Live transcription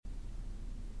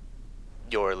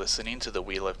You're listening to the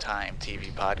Wheel of Time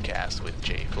TV podcast with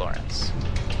Jay Florence.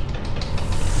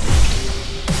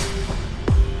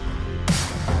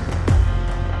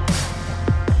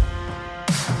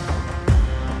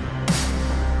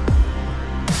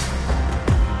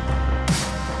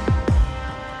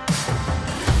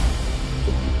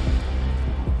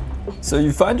 So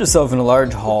you find yourself in a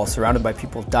large hall surrounded by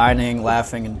people dining,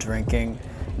 laughing, and drinking.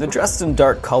 They're dressed in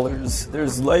dark colors.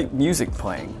 There's light music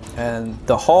playing. And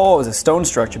the hall is a stone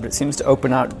structure, but it seems to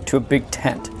open out to a big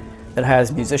tent that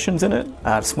has musicians in it,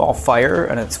 a small fire,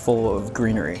 and it's full of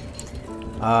greenery.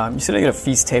 You're sitting at a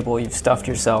feast table. You've stuffed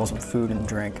yourselves with food and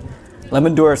drink.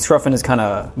 Lemondor Struffin is kind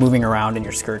of moving around in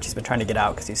your skirts. He's been trying to get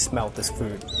out because he smelled this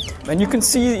food. And you can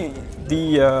see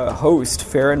the host,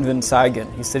 Farron Van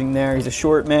Seigen. He's sitting there. He's a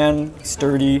short man,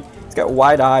 sturdy. He's got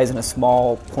wide eyes and a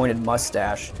small pointed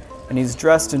mustache. And he's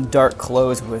dressed in dark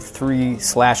clothes with 3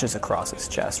 slashes across his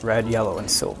chest, red, yellow,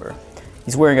 and silver.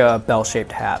 He's wearing a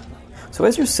bell-shaped hat. So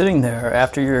as you're sitting there,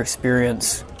 after your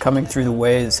experience coming through the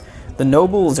ways, the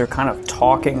nobles are kind of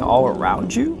talking all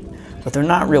around you. But they're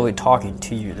not really talking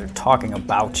to you. They're talking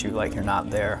about you like you're not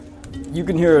there. You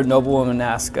can hear a noblewoman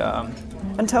ask,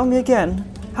 and tell me again,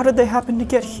 how did they happen to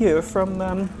get here from,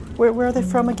 where are they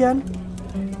from again?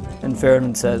 And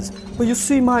Farron says, well, you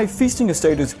see, my feasting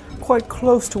estate is quite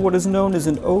close to what is known as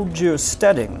an Ogier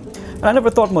steading. And I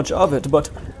never thought much of it, but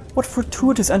what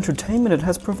fortuitous entertainment it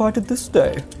has provided this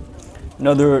day.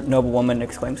 Another noblewoman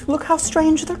exclaims, look how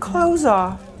strange their clothes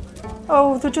are.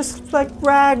 Oh, they're just like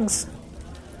rags.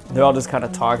 They're all just kind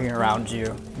of talking around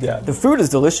you. Yeah. The food is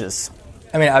delicious.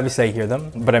 I mean, obviously I hear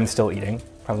them, but I'm still eating.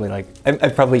 Probably like,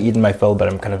 I've probably eaten my fill, but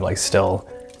I'm kind of like still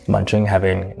munching,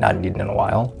 having not eaten in a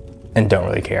while, and don't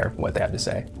really care what they have to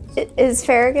say. Is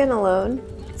Farragon alone?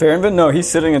 Farragon, no, he's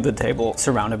sitting at the table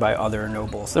surrounded by other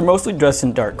nobles. They're mostly dressed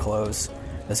in dark clothes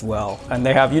as well. And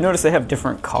they have, you notice they have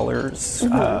different colors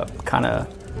kind of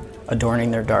adorning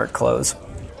their dark clothes.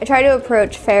 I try to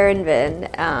approach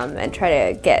Farronvin and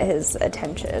try to get his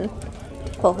attention,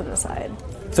 pull him aside.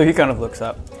 So he kind of looks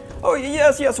up. Oh,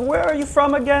 yes, where are you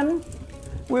from again?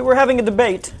 We were having a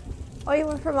debate. Oh, you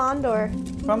were from Andor.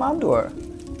 From Andor?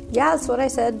 Yeah, that's what I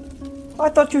said. I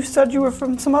thought you said you were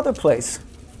from some other place.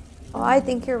 Oh, I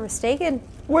think you're mistaken.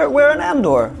 Where in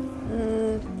Andor?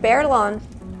 Baerlon.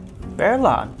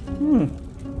 Baerlon?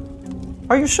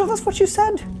 Are you sure that's what you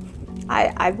said?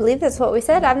 I believe that's what we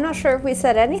said. I'm not sure if we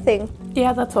said anything.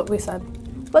 Yeah, that's what we said.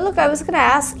 But look, I was going to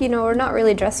ask, we're not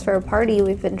really dressed for a party.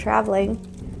 We've been traveling.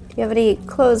 Do you have any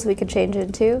clothes we could change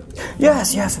into?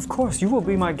 Yes, of course. You will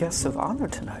be my guests of honor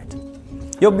tonight.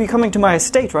 You'll be coming to my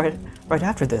estate right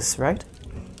after this, right?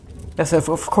 Yes, of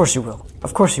course you will.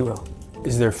 Of course you will.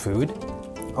 Is there food?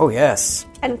 Oh, yes.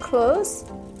 And clothes?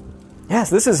 Yes,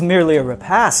 this is merely a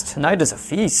repast. Tonight is a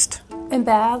feast. And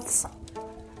baths?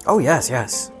 Oh,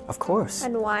 yes. Of course.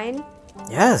 And wine?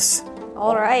 Yes.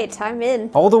 All right, I'm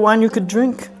in. All the wine you could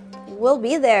drink. We'll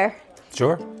be there.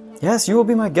 Sure. Yes, you will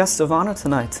be my guests of honor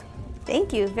tonight.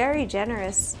 Thank you, very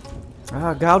generous.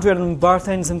 Galdrian and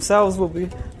Barthanes themselves will be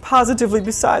positively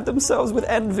beside themselves with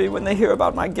envy when they hear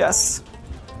about my guests.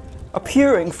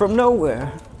 Appearing from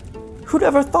nowhere. Who'd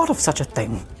ever thought of such a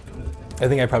thing? I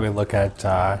think I probably look at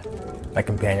my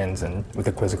companions and with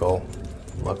a quizzical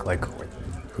look like,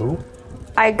 who?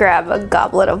 I grab a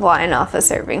goblet of wine off a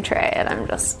serving tray and I'm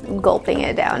just gulping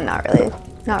it down, not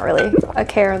really a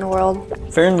care in the world.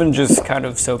 Farronvin just kind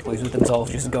of so pleased with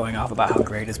himself, just going off about how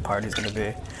great his party's going to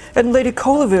be. And Lady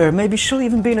Colivir, maybe she'll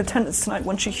even be in attendance tonight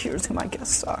when she hears who my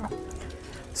guests are.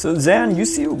 So Zan, you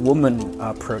see a woman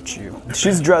approach you.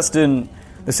 She's dressed in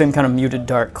the same kind of muted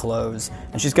dark clothes,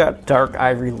 and she's got dark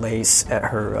ivory lace at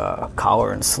her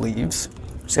collar and sleeves.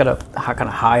 She's got a kind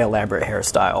of high, elaborate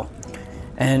hairstyle.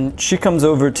 And she comes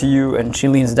over to you, and she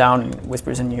leans down and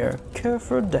whispers in your ear, care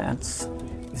for a dance?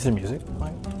 Is there music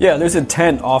playing? Yeah, there's a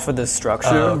tent off of this structure.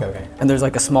 Oh, okay. And there's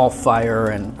like a small fire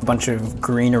and a bunch of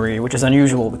greenery, which is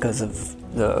unusual because of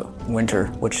the winter,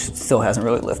 which still hasn't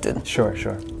really lifted. Sure.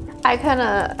 I kind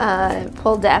of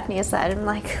pull Daphne aside and I'm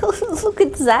like, look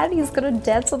at Zad, he's going to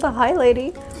dance with the High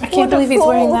Lady. I can't believe he's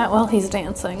wearing that while he's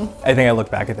dancing. I think I look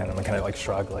back at them and I kind of like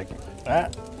shrug, like, ah.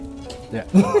 Yeah.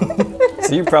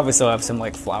 So you probably still have some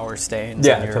like flower stains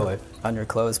on your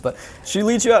clothes. But she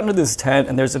leads you out into this tent,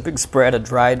 and there's a big spread of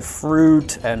dried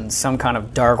fruit and some kind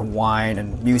of dark wine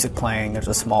and music playing. There's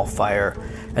a small fire.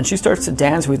 And she starts to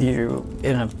dance with you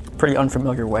in a pretty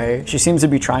unfamiliar way. She seems to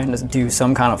be trying to do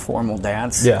some kind of formal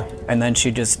dance. Yeah. And then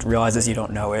she just realizes you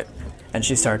don't know it. And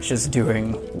she starts just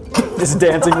dancing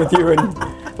with you in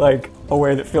like a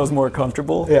way that feels more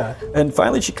comfortable. Yeah. And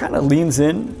finally she kind of leans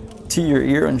in to your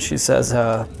ear and she says,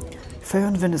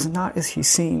 Farronvin is not as he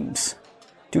seems.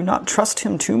 Do not trust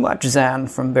him too much, Zan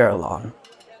from Berlon.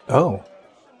 Oh,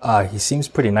 he seems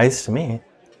pretty nice to me.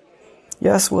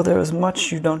 Yes, well, there is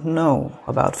much you don't know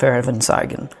about Fairhaven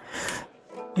Saigon.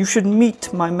 You should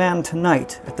meet my man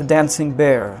tonight at the Dancing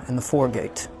Bear in the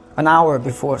Foregate, an hour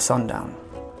before sundown.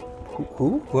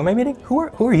 Who? Who am I meeting? Who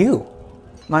are you?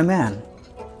 My man.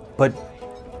 But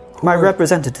My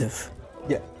representative.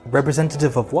 yeah,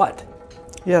 representative of what?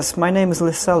 Yes, my name is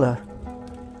Lysella.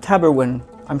 Taberwin.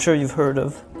 I'm sure you've heard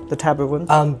of the Taberwin.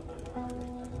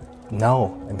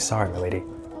 No, I'm sorry, my lady.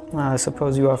 I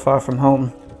suppose you are far from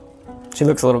home. She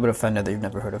looks a little bit offended that you've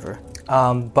never heard of her.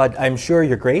 But I'm sure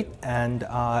you're great, and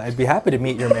I'd be happy to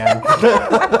meet your man.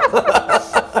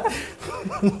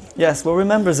 Yes, well,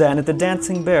 remember, Zan, at the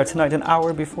Dancing Bear tonight, an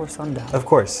hour before sundown. Of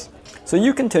course. So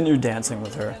you continue dancing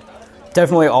with her.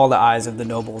 Definitely all the eyes of the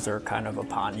nobles are kind of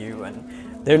upon you,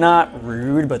 and they're not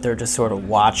rude, but they're just sort of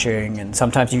watching, and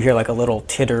sometimes you hear like a little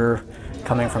titter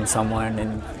coming from someone,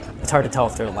 and it's hard to tell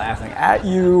if they're laughing at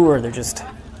you or they're just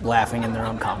laughing in their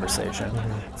own conversation.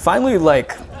 Finally,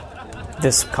 like,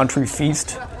 this country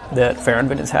feast that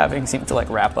Fairhaven is having seems to like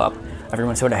wrap up.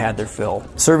 Everyone sort of had their fill.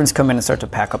 Servants come in and start to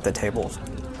pack up the tables,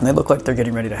 and they look like they're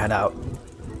getting ready to head out.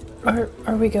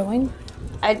 Are we going?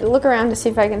 I look around to see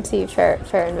if I can see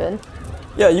Fairhaven.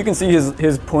 Yeah, you can see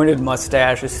his pointed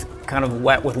mustache is kind of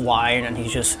wet with wine, and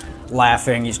he's just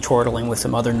laughing. He's chortling with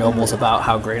some other nobles about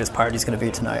how great his party's going to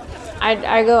be tonight.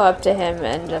 I go up to him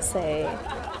and just say,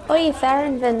 "Oi,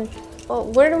 Fairhaven,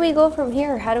 well, where do we go from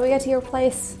here? How do we get to your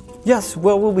place?" Yes,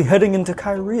 well, we'll be heading into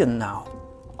Kyrian now.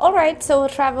 All right, so we'll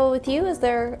travel with you. Is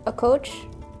there a coach?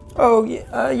 Oh,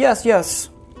 yes.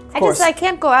 Of course. I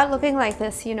can't go out looking like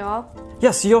this, you know.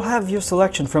 Yes, you'll have your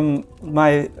selection from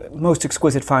my most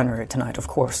exquisite finery tonight, of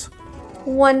course.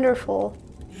 Wonderful.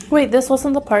 Wait, this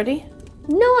wasn't the party?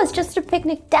 No, it's just a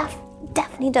picnic.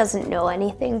 Daphne doesn't know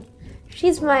anything.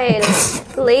 She's my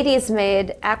lady's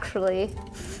maid, actually.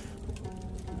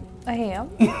 I am.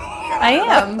 I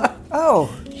am.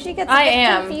 Oh, She gets I a bit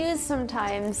am. confused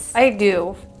sometimes, I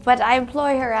do. but I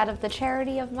employ her out of the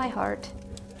charity of my heart.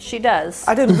 She does.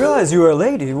 I didn't realize you were a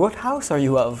lady. What house are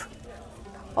you of?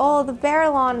 Oh, the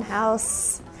Berlon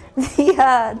house.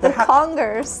 The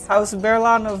Congers. House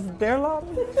Berlon of Berlon?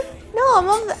 No, I'm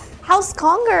of the House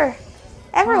Conger.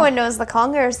 Everyone knows the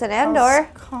Congers in Andor.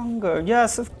 Conger,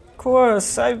 yes, of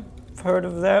course. I've heard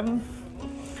of them.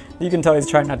 You can tell he's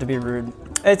trying not to be rude.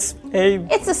 It's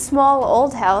It's a small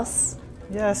old house.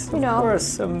 yes, of know.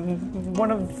 course. One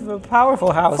of the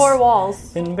powerful house. 4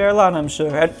 walls. In Berlon, I'm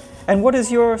sure. And what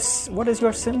is your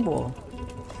symbol?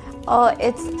 Oh,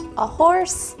 it's a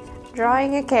horse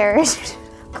drawing a carriage.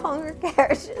 Conger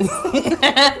carriages.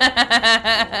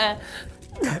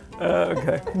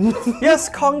 Okay. Yes,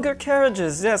 Conger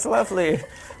carriages. Yes, lovely.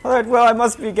 All right, well, I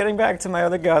must be getting back to my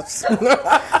other guests.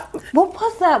 What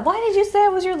was that? Why did you say I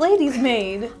was your lady's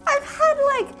maid? I've had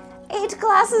like 8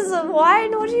 glasses of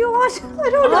wine. What do you want? I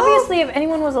don't know. Obviously, if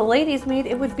anyone was a lady's maid,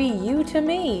 it would be you to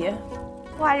me.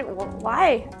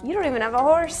 Why? You don't even have a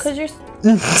horse. Because you're...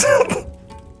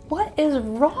 What is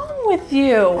wrong with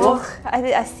you? Oh,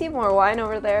 I see more wine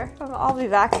over there. I'll be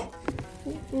back.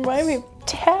 Remind me of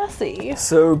Tassie.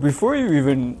 So before you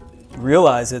even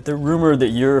realize it, the rumor that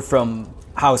you're from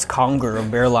House Conger of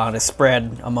Berlon is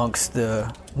spread amongst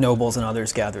the nobles and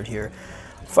others gathered here.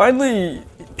 Finally,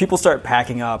 people start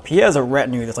packing up. He has a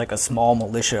retinue that's like a small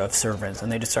militia of servants,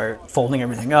 and they just start folding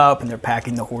everything up, and they're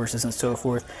packing the horses and so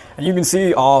forth. And you can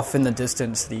see off in the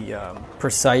distance the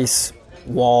precise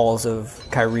walls of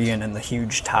Kyrian and the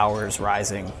huge towers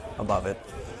rising above it.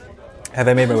 Have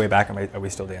I made my way back? Are we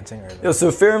still dancing? Or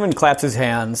So Fairhaven claps his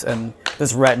hands, and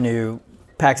this retinue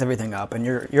packs everything up, and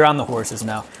you're on the horses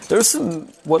now. There's some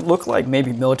what look like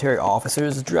maybe military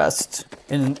officers dressed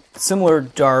in similar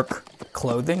dark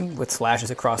clothing with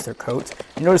slashes across their coats.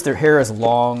 You notice their hair is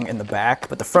long in the back,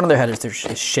 but the front of their head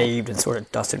is shaved and sort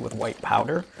of dusted with white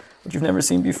powder, which you've never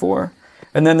seen before.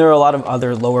 And then there are a lot of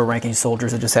other lower-ranking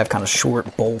soldiers that just have kind of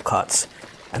short bowl cuts,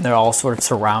 and they're all sort of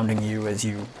surrounding you as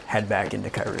you head back into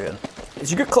Kyrian.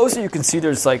 As you get closer, you can see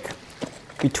there's like,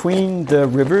 between the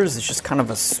rivers, it's just kind of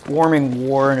a swarming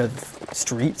warren of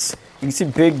streets. You can see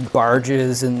big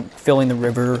barges and filling the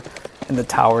river and the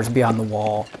towers beyond the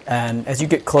wall. And as you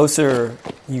get closer,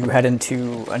 you head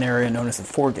into an area known as the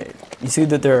Foregate. You see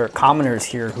that there are commoners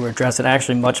here who are dressed in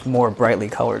actually much more brightly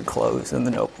colored clothes than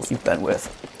the nobles you've been with.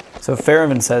 So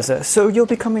Fairhaven says, so you'll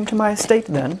be coming to my estate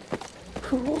then?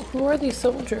 Who are these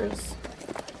soldiers?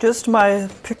 Just my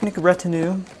picnic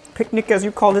retinue. Picnic, as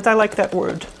you called it, I like that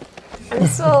word. I'm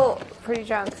still pretty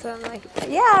drunk, so I'm like,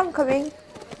 yeah, I'm coming.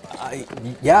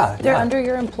 yeah. They're under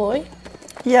your employ?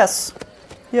 Yes.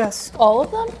 Yes. All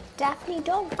of them? Daphne,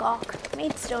 don't gawk.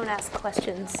 Maids don't ask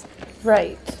questions.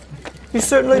 Right. You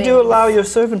certainly do Maids. allow your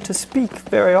servant to speak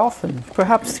very often.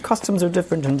 Perhaps customs are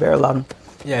different in Berlan.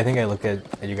 Yeah, I think I look at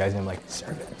you guys and I'm like,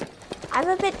 servant. I'm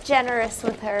a bit generous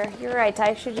with her. You're right,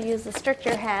 I should use a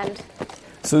stricter hand.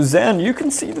 So Zan, you can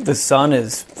see that the sun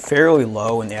is fairly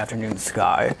low in the afternoon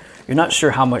sky. You're not sure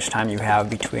how much time you have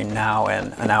between now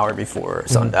and an hour before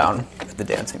sundown with the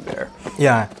Dancing Bear.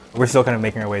 Yeah, we're still kind of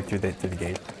making our way through the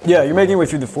gate. Yeah, you're making your way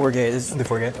through the foregate. It's, The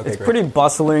foregate? Okay, it's great. pretty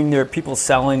bustling. There are people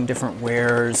selling different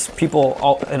wares,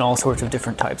 in all sorts of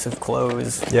different types of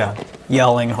clothes, Yeah.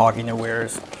 yelling, hawking their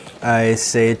wares. I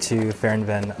say to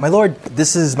Farrenven, my lord,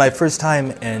 this is my first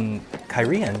time in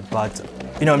Kyrian, but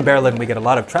in Berlin we get a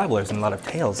lot of travelers and a lot of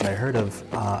tales, and I heard of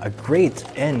a great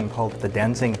inn called the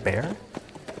Dancing Bear.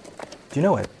 Do you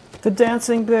know it? The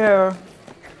Dancing Bear.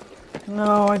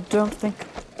 No, I don't think.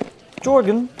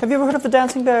 Jorgen, have you ever heard of the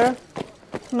Dancing Bear?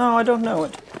 No, I don't know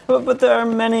it. But there are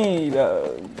many,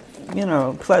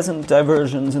 pleasant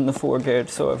diversions in the foregate,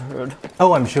 so I've heard.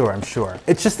 Oh, I'm sure.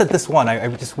 It's just that this one, I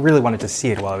just really wanted to see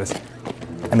it while I was...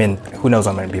 who knows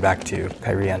when I'm going to be back to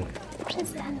Kyrian. What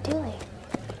is that doing?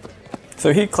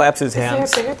 So he claps his Is there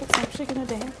hands, a bear that's actually gonna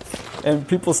dance? and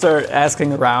people start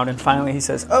asking around, and finally he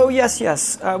says, "Oh, yes,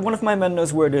 one of my men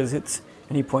knows where it is.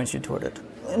 And he points you toward it.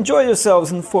 Enjoy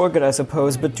yourselves in the foregate, I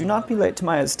suppose, but do not be late to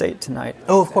my estate tonight.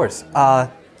 Oh, of course. I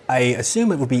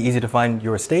assume it would be easy to find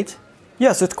your estate?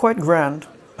 Yes, it's quite grand.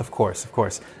 Of course.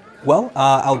 Well,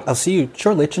 I'll see you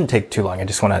shortly. It shouldn't take too long. I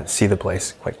just want to see the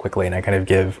place quite quickly, and I kind of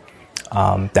give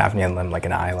Daphne and Lim like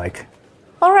an eye, like,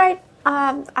 All right,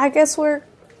 I guess we're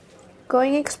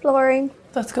going exploring.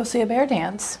 Let's go see a bear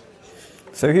dance.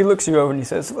 So he looks you over and he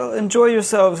says, "Well, enjoy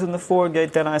yourselves in the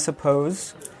foregate then, I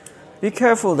suppose. Be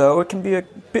careful, though. It can be a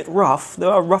bit rough. There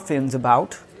are ruffians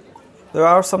about. There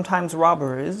are sometimes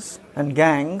robberies and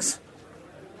gangs.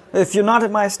 If you're not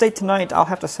at my estate tonight, I'll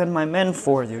have to send my men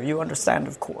for you. You understand,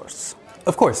 of course.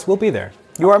 of course, we'll be there.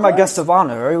 You are my guest of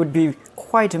honor. It would be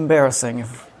quite embarrassing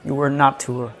if you were not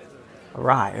to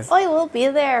arrive." Oh, we'll be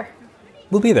there.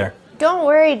 We'll be there. Don't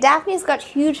worry, Daphne's got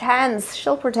huge hands.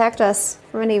 She'll protect us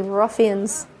from any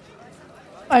ruffians.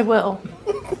 I will.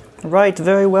 Right,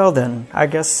 very well then. I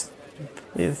guess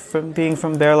if from being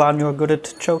from Berlan, you're good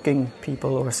at choking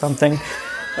people or something.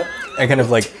 I kind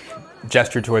of like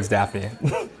gesture towards Daphne.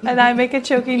 And I make a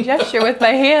choking gesture with my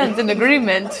hands in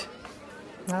agreement.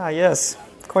 Ah, yes.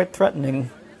 Quite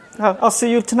threatening. I'll see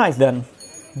you tonight, then.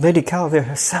 Lady Calvir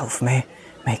herself may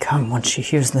come once she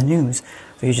hears the news.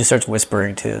 So he just starts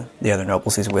whispering to the other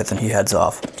nobles he's with, and he heads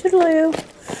off. Toodaloo.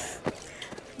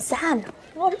 Zan,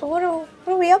 what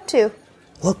are we up to?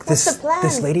 Look, What's the plan?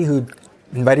 this lady who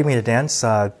invited me to dance,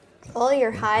 Oh,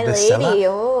 your high Vasilla? lady.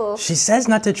 Oh. she says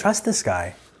not to trust this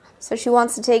guy. So she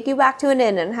wants to take you back to an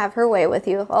inn and have her way with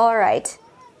you. All right.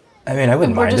 I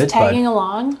wouldn't We're mind just it, tagging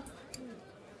along.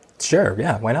 but sure,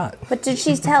 yeah, why not? But did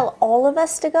she tell all of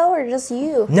us to go or just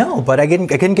you? No, but I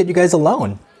couldn't get you guys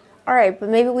alone. All right, but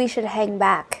maybe we should hang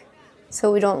back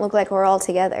so we don't look like we're all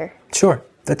together. Sure,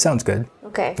 that sounds good.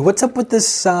 Okay. But what's up with this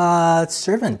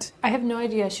servant? I have no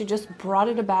idea. She just brought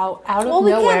it about out of Well,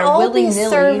 we nowhere, can't all be willy-nilly.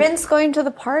 servants going to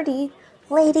the party.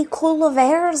 Lady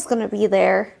Coulever's gonna be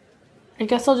there. I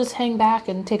guess I'll just hang back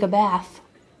and take a bath.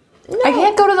 No. I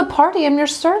can't go to the party. I'm your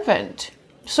servant.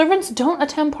 Servants don't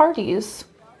attend parties.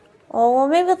 Oh, well,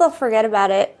 maybe they'll forget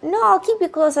about it. No, I'll keep you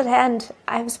close at hand.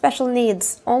 I have special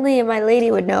needs. Only my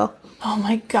lady would know. Oh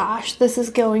my gosh, this is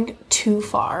going too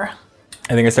far.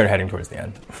 I think I started heading towards the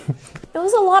end. It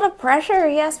was a lot of pressure.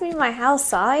 He asked me my house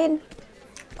sign.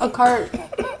 A cart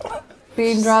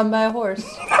being drawn by a horse.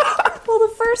 Well,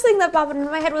 the first thing that popped into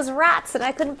my head was rats, and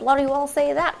I couldn't bloody well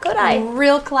say that, could I?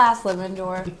 Real class,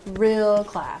 Lemondor. Real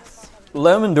class.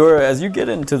 Lemondora, as you get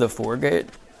into the foregate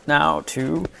now,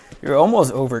 too, you're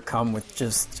almost overcome with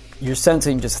you're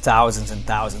sensing just thousands and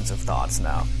thousands of thoughts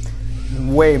now.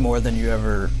 Way more than you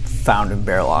ever found in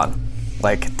Berlan.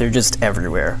 Like, they're just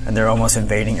everywhere, and they're almost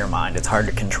invading your mind. It's hard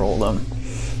to control them.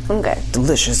 Okay.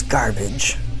 Delicious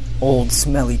garbage, old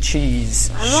smelly cheese,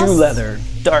 I'm shoe also- leather,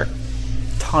 dark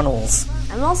tunnels.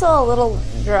 I'm also a little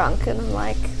drunk, and I'm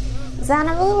like, Zan,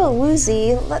 I'm a little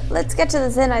woozy. Let's get to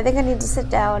this inn. I think I need to sit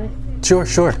down. Sure.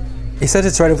 He said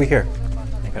it's right over here.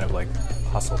 I kind of like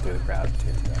hustle through the crowd to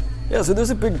that. Yeah, so there's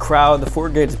a big crowd. The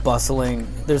foregate's bustling.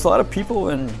 There's a lot of people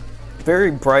in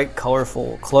very bright,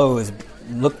 colorful clothes.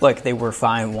 Look like they were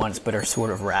fine once, but are sort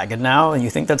of ragged now. And you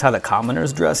think that's how the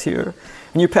commoners dress here.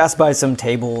 And you pass by some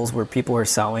tables where people are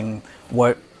selling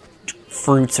what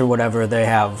fruits or whatever they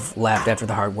have left after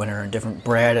the hard winter, and different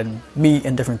bread and meat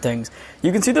and different things.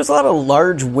 You can see there's a lot of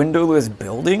large windowless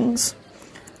buildings.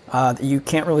 You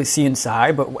can't really see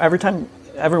inside, but every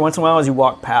once in a while as you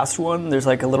walk past one, there's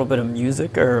like a little bit of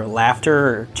music or laughter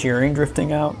or cheering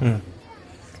drifting out.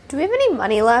 Do we have any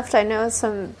money left? I know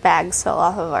some bags fell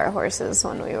off of our horses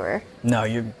when we were... No,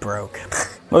 you're broke.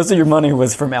 Most of your money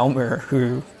was from Elmer,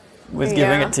 who was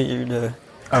giving it to you to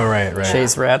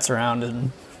chase rats around.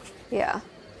 And Yeah.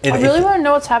 I really want to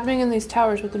know what's happening in these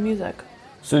towers with the music.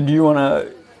 So do you want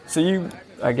to... So you...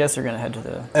 I guess you're going to head to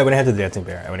the... I want to head to the Dancing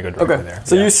Bear. I want to go directly there.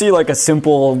 So you see like a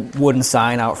simple wooden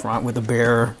sign out front with a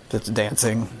bear that's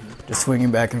dancing, just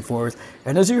swinging back and forth.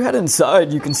 And as you head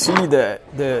inside, you can see that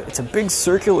it's a big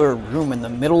circular room, and the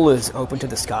middle is open to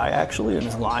the sky, actually, and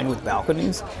is lined with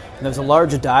balconies. And there's a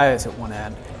large dais at one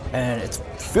end, and it's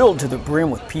filled to the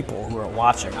brim with people who are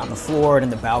watching on the floor and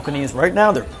in the balconies. Right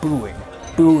now, they're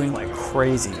booing like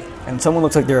crazy. And someone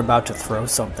looks like they're about to throw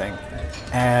something.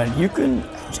 And you can,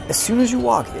 as soon as you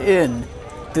walk in,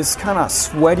 this kind of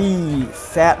sweaty,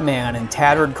 fat man in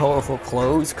tattered, colorful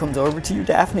clothes comes over to you,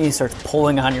 Daphne. He starts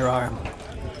pulling on your arm.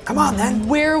 Come on, then.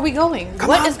 Where are we going?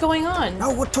 What is going on? No,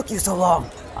 what took you so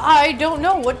long? I don't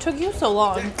know. What took you so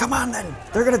long? Come on, then.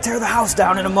 They're going to tear the house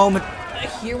down in a moment.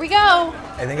 Here we go.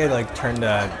 I think I turn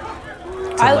to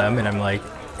Lem and I'm like,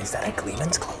 is that a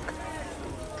Gleeman's cloak?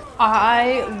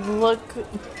 I look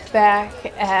back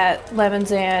at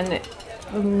Lemons and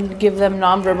give them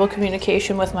nonverbal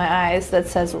communication with my eyes that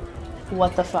says,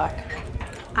 what the fuck?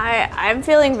 I'm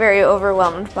feeling very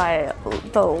overwhelmed by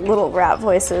the little rat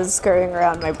voices scurrying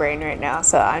around my brain right now,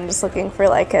 so I'm just looking for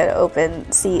like an open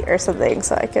seat or something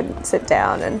so I can sit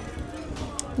down and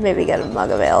maybe get a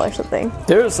mug of ale or something.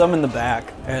 There's some in the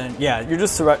back, and yeah, you're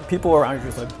just people around you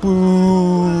just like,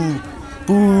 boo,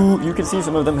 boo. You can see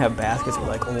some of them have baskets with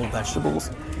like old vegetables.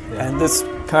 And this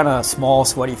kind of small,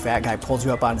 sweaty, fat guy pulls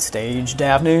you up on stage,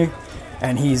 Daphne,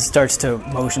 and he starts to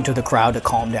motion to the crowd to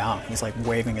calm down. He's like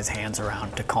waving his hands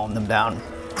around to calm them down.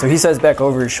 So he says back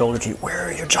over his shoulder to you, where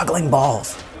are your juggling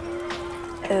balls?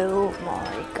 Oh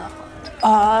my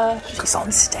god. She's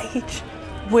on stage.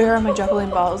 Where are my juggling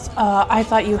balls? I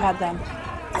thought you had them.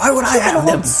 Why would I have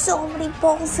them? So many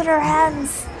balls in our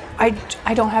hands. I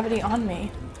don't have any on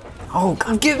me. Oh,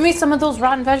 God. Give me some of those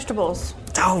rotten vegetables.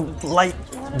 Oh, light.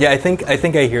 Yeah, I think I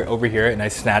overhear it, and I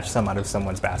snatch some out of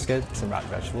someone's basket, some rotten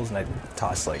vegetables, and I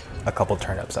toss like a couple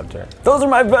turnips up to her. Those are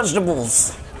my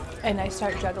vegetables. And I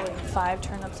start juggling 5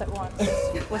 turnips at once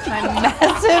with my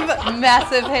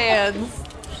massive hands.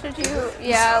 Should you?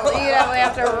 Yeah, we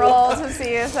have to roll to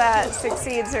see if that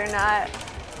succeeds or not.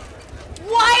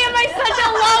 Why am I such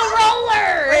a low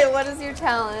roller? Wait, what is your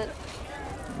talent?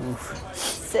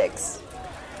 6.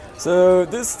 So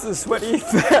the sweaty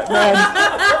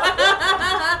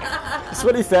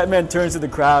fat man turns to the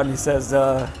crowd and he says,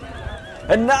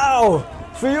 and now,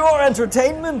 for your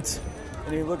entertainment.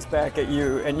 And he looks back at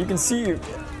you, and you can see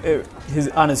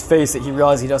on his face that he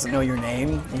realizes he doesn't know your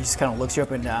name. He just kind of looks you up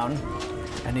and down.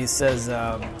 And he says,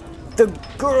 the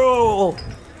girl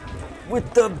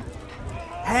with the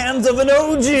hands of an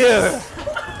ogier.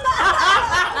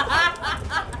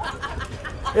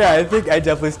 Yeah, I think I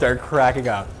definitely start cracking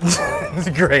up. It's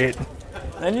great.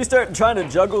 And you start trying to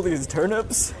juggle these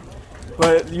turnips,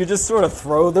 but you just sort of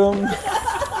throw them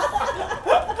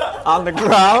on the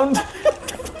ground.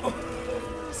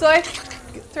 So I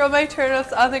throw my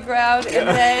turnips on the ground, and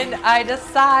then I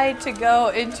decide to go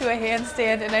into a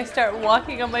handstand, and I start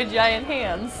walking on my giant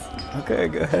hands. Okay,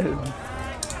 go ahead.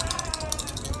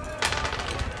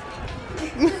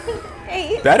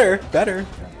 8. Better.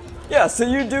 Yeah, so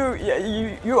you do. Yeah,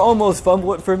 you almost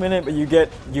fumble it for a minute, but you get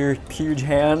your huge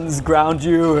hands ground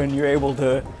you, and you're able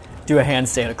to do a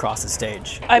handstand across the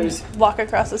stage. I walk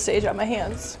across the stage on my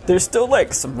hands. There's still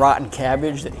like some rotten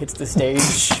cabbage that hits the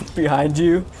stage behind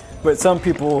you, but some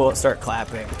people will start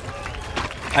clapping.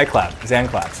 I clap. Zan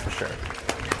claps for sure.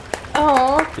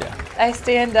 Oh. Yeah. I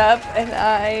stand up and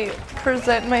I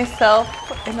present myself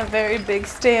in a very big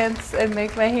stance and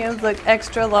make my hands look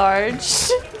extra large.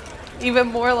 Even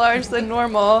more large than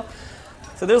normal.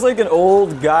 So there's like an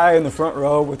old guy in the front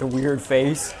row with a weird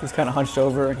face who's kind of hunched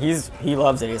over, and he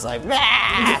loves it. He's like, look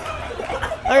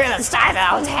at the size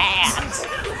of those hands.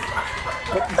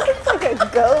 It's like a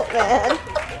goat, man.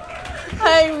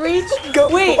 I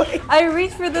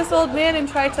reach for this old man and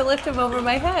try to lift him over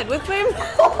my head with my mouth.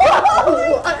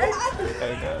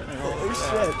 Holy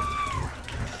shit.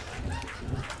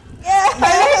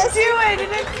 I do it,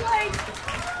 and it's like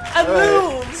a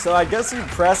move. So I guess you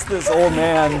press this old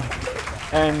man,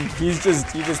 and you just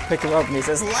pick him up, and he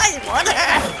says, "Light,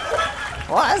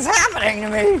 what is happening to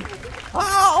me?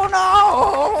 Oh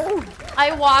no!"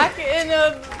 I walk in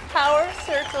a power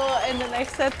circle, and then I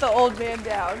set the old man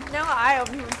down. Now I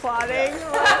am applauding.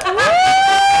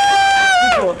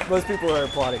 Most people are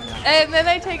applauding now. And then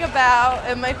I take a bow,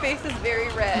 and my face is very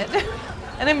red.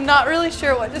 And I'm not really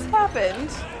sure what just happened.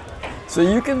 So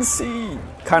you can see,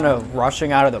 kind of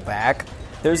rushing out of the back,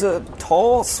 there's a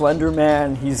tall, slender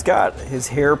man. He's got his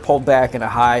hair pulled back in a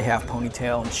high half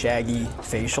ponytail and shaggy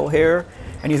facial hair.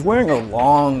 And he's wearing a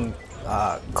long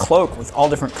cloak with all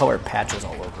different colored patches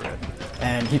all over it.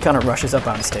 And he kind of rushes up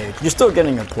on stage. You're still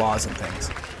getting applause and things.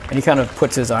 And he kind of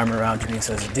puts his arm around you and he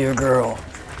says, "Dear girl,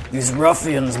 these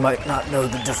ruffians might not know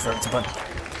the difference, but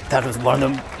that was one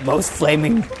of the most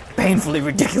flaming, painfully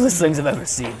ridiculous things I've ever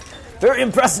seen. Very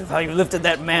impressive how you lifted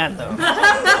that man, though."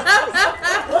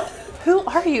 Who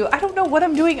are you? I don't know what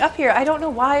I'm doing up here. I don't know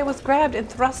why I was grabbed and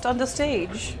thrust onto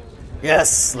stage.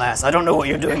 Yes, lass, I don't know what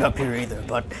you're doing up here either,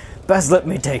 but best let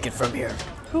me take it from here.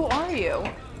 Who are you?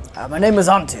 My name is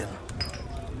Antian.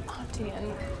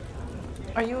 Antian.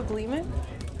 Are you a Gleeman?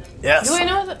 Yes. Do I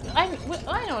know that? I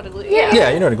know what a Gleeman is. Yeah,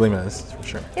 you know what a gleeman is, for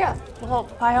sure. Yeah. Well,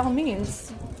 by all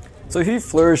means. So he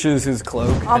flourishes his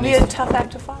cloak, I'll and, be a tough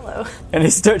act to follow. and he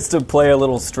starts to play a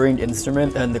little stringed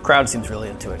instrument, and the crowd seems really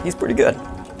into it. He's pretty good.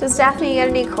 Does Daphne get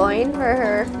any coin for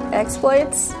her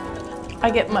exploits? I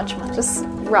get much money. Just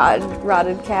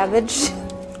rotted cabbage.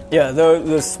 Yeah,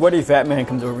 the sweaty fat man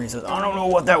comes over and he says, "I don't know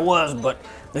what that was, but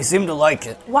they seem to like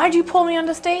it." Why'd you pull me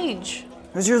onto stage?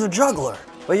 Because you're the juggler.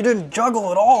 Well, you didn't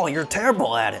juggle at all. You're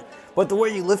terrible at it. But the way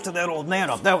you lifted that old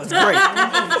man up, that was great.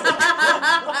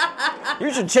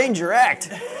 You should change your act.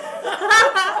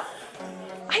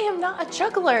 I am not a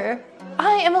juggler.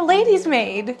 I am a lady's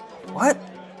maid. What?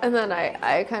 And then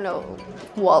I kind of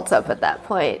waltz up at that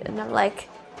point, and I'm like,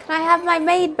 "Can I have my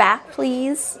maid back,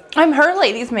 please?" I'm her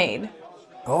lady's maid.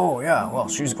 Oh, yeah, well,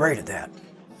 she's great at that.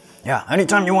 Yeah,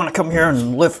 anytime you want to come here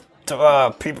and lift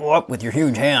people up with your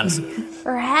huge hands.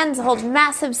 Her hands hold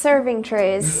massive serving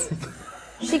trays.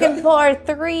 She can pour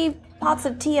 3 pots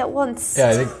of tea at once. Yeah,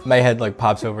 I think my head like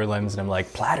pops over limbs and I'm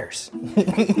like, platters.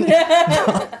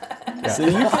 So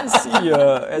you can see,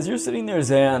 as you're sitting there,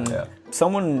 Zan,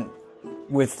 someone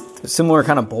with a similar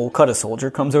kind of bowl cut, a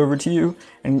soldier, comes over to you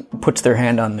and puts their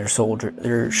hand on their shoulder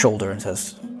and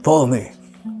says, "Follow me.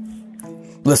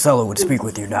 Lysella would speak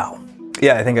with you now."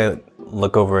 Yeah, I think I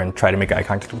look over and try to make eye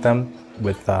contact with them,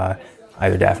 with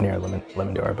either Daphne or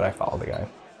Lemondora, but I follow the guy.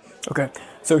 Okay,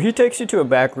 so he takes you to a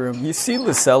back room. You see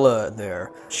Lysella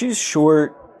there. She's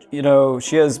short, you know,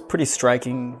 she has pretty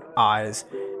striking eyes,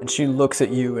 and she looks at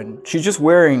you, and she's just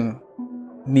wearing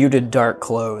muted dark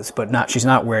clothes, but she's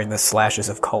not wearing the slashes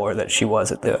of color that she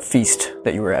was at the feast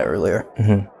that you were at earlier.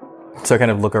 Mm-hmm. So I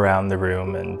kind of look around the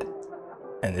room, and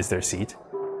is there a seat?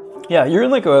 Yeah, you're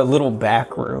in like a little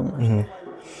back room. Mm-hmm.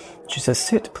 She says,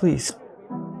 "Sit, please."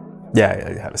 Yeah,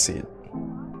 I have a seat.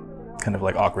 Kind of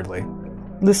like awkwardly.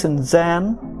 "Listen,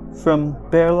 Zan from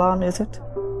Berlan, is it?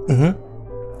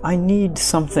 Mm-hmm. I need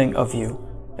something of you,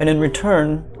 and in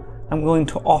return, I'm going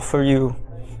to offer you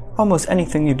almost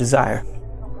anything you desire."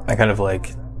 I kind of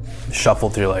like shuffle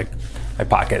through like my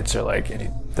pockets or like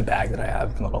the bag that I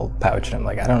have, a little pouch, and I'm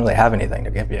like, I don't really have anything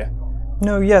to give you.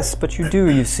 "No, yes, but you do,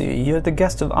 you see. You're the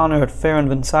guest of honor at Farron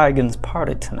Van Seigen's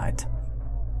party tonight."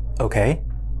 Okay.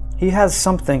 "He has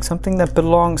something that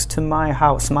belongs to my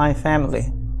house, my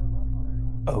family."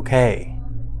 Okay.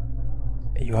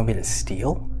 You want me to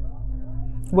steal?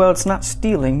 "Well, it's not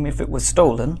stealing if it was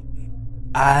stolen."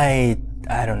 I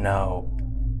don't know.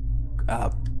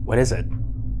 What is it?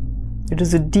 "It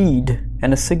is a deed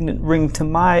and a signet ring to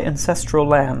my ancestral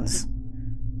lands.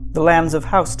 The lands of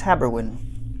House Taberwin.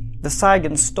 The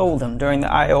Seigens stole them during the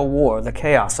Aiel War, the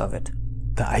chaos of it."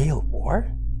 The Aiel War?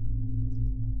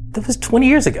 That was 20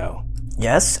 years ago.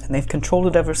 "Yes, and they've controlled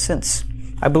it ever since.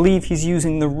 I believe he's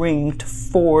using the ring to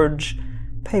forge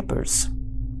papers."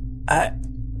 I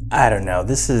don't know.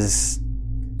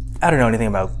 I don't know anything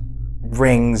about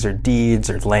rings or deeds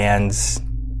or lands.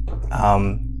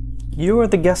 You are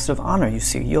the guest of honor, you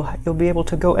see. You'll be able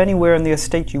to go anywhere in the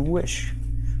estate you wish.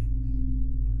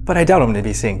 But I doubt I'm going to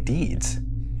be seeing deeds.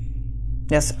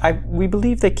 "Yes, we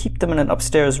believe they keep them in an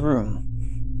upstairs room."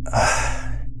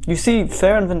 "You see,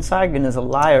 Farron Van Seigen is a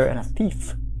liar and a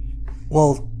thief."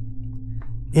 Well,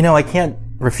 you know, I can't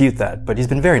refute that, but he's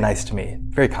been very nice to me.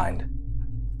 Very kind.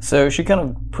 So she kind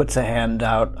of puts a hand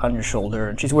out on your shoulder,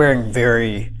 and she's wearing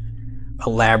very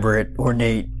elaborate,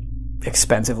 ornate,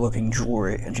 expensive-looking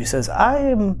jewelry. And she says, "I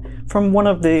am from one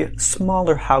of the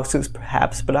smaller houses,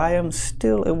 perhaps, but I am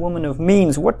still a woman of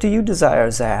means. What do you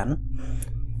desire, Zan?"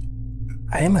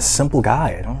 I am a simple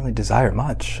guy. I don't really desire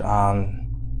much.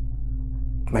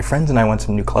 My friends and I want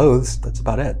some new clothes. That's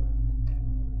about it.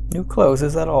 "New clothes,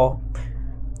 is that all?"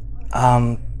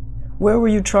 Where were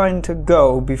you trying to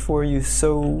go before you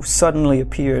so suddenly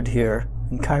appeared here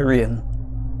in Kyrian?"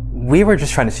 We were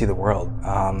just trying to see the world.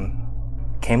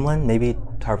 Camelin, maybe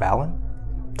Tarvalin?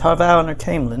 Tarvalin or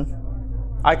Camelin.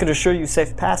 I could assure you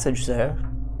safe passage there,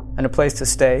 and a place to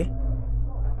stay.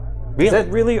 Really? Is that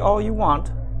really all you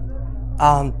want?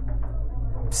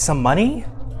 Some money?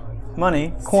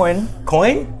 Money? Coin?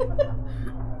 Coin?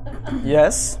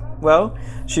 Yes. Well,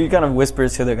 she kind of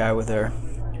whispers to the guy with her,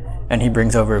 and he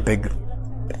brings over a big,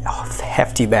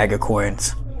 hefty bag of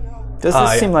coins. Does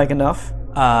this seem like enough?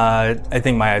 I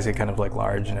think my eyes get kind of like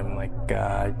large, and I'm like,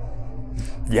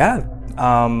 yeah.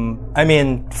 I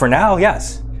mean, for now,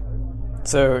 yes.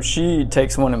 So she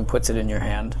takes one and puts it in your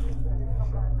hand.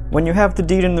 When you have the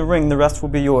deed in the ring, the rest will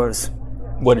be yours.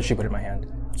 What did she put in my hand?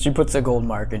 She puts a gold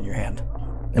mark in your hand.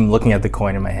 I'm looking at the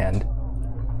coin in my hand,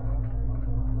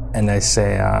 and I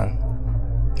say,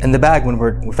 in the bag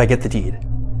if I get the deed.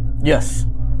 Yes.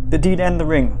 The deed and the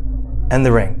ring. And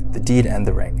the ring. The deed and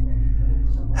the ring.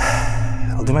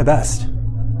 I'll do my best.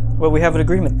 Well, we have an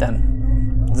agreement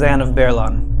then. Zan of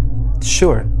Berlon.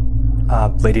 Sure.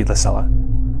 Lady Lysella.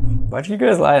 Why'd you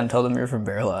guys lie and tell them you're from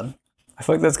Berlon? I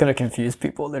feel like that's going to confuse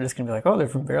people. They're just going to be like, oh, they're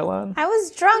from Berlon? I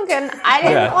was drunk and I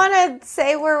didn't want to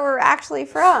say where we're actually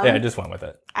from. Yeah, I just went with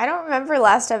it. I don't remember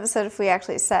last episode if we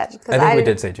actually said. I think we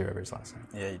did say Two Rivers last time.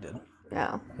 Yeah, you did.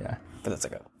 No. Yeah. But that's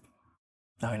okay.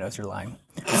 Now he knows you're lying.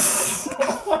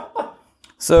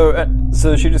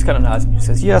 So she just kind of nods and she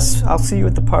says, yes, I'll see you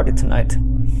at the party tonight.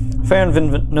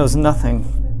 Farnvin knows nothing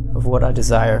of what I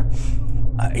desire.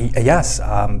 Yes,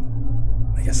 I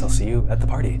guess I'll see you at the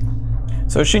party.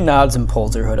 So she nods and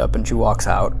pulls her hood up and she walks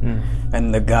out.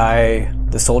 And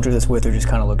the soldier that's with her just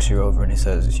kind of looks you over and he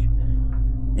says,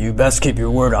 you best keep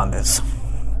your word on this.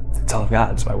 It's all I've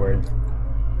got, it's my word.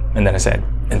 And then I said,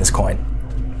 in this coin.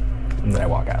 And then I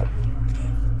walk out.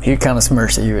 He kind of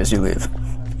smirks at you as you leave.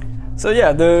 So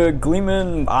yeah, the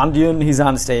Gleeman Ondian, he's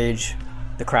on stage.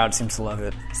 The crowd seems to love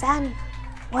it. Zan,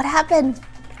 what happened?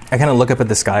 I kind of look up at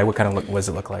the sky. What does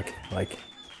it look like? Like,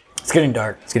 it's getting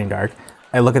dark. It's getting dark.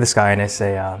 I look at the sky and I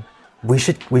say, we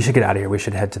should get out of here. We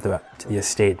should head to the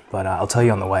estate, but I'll tell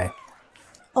you on the way.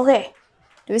 Okay.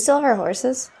 Do we still have our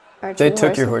horses? They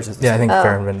took your horses. Yeah, I think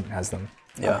Farnvin has them.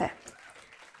 Yeah. Okay.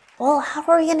 Well, how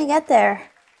are we going to get there?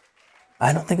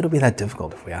 I don't think it'll be that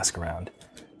difficult if we ask around.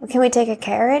 Well, can we take a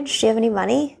carriage? Do you have any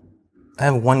money? I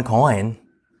have one coin.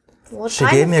 What She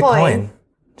kind gave of me a coin.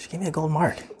 She gave me a gold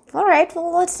mark. All right,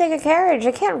 well, let's take a carriage.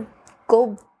 I can't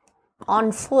go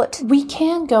on foot. We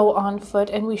can go on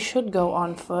foot, and we should go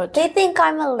on foot. They think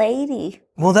I'm a lady.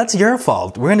 Well, that's your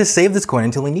fault. We're going to save this coin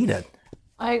until we need it.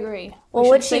 I agree. Well,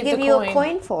 what'd she give you a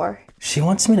coin for? She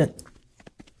wants me to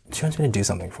do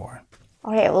something for her.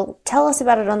 Okay, well, tell us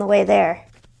about it on the way there.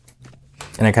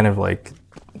 And I kind of like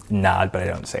nod, but I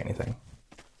don't say anything.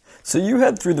 So you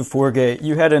head through the foregate,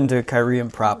 you head into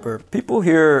Kyrian proper. People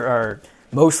here are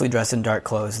mostly dressed in dark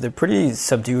clothes. They're pretty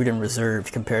subdued and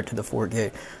reserved compared to the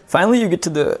foregate. Finally, you get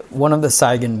to one of the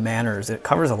Saigon manors. It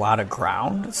covers a lot of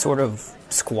ground, sort of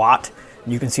squat.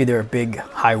 And you can see there are big,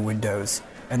 high windows.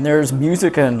 And there's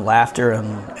music and laughter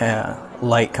and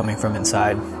light coming from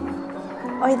inside.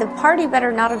 Oh, the party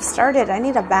better not have started. I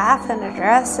need a bath and a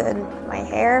dress and my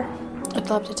hair. I'd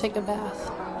love to take a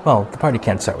bath. Well, the party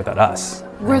can't start without us.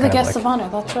 We're the guests of honor,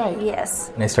 that's right.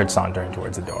 Yes. And I start sauntering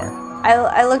towards the door.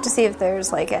 I look to see if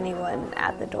there's like anyone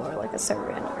at the door, like a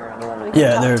servant or anyone we can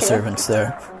Yeah, talk there are to. servants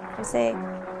there. I say,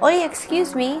 oh, yeah,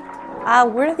 excuse me.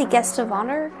 We're the guests of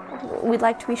honor. We'd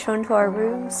like to be shown to our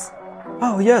rooms.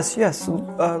 Oh, yes.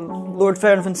 Lord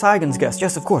Farnvin Saigon's guest.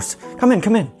 Yes, of course. Come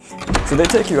in. So they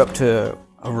take you up to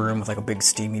a room with like a big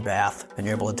steamy bath, and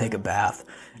you're able to take a bath.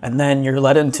 And then you're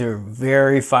led into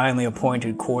very finely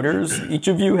appointed quarters. Each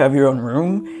of you have your own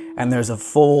room, and there's a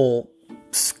full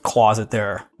closet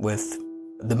there with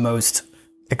the most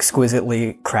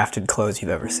exquisitely crafted clothes you've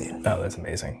ever seen. Oh, that's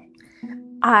amazing.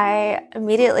 I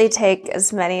immediately take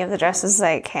as many of the dresses as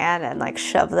I can and like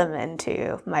shove them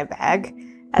into my bag.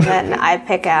 And then I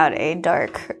pick out a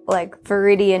dark, like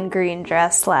viridian green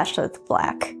dress slashed with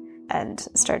black and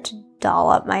start to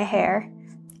doll up my hair.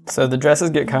 So the dresses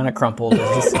get kind of crumpled.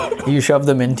 You shove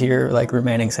them into your like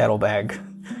remaining saddlebag,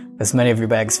 as many of your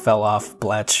bags fell off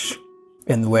Bletch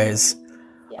in the ways.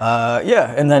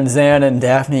 And then Zan and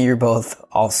Daphne, you're both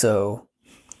also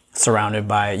surrounded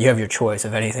by. You have your choice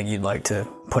of anything you'd like to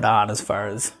put on as far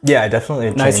as Yeah, I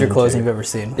definitely nicer clothes you've ever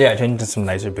seen. Yeah, I changed into some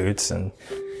nicer boots and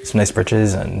some nice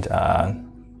breeches and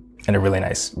a really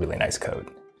nice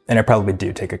coat. And I probably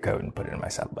do take a coat and put it in my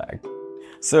saddlebag.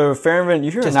 So Farnvin, you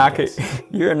hear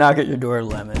a knock at your door,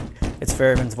 Lemon. It's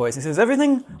Farnvin's voice. He says,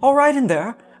 "Everything all right in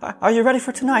there? Are you ready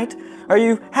for tonight? Are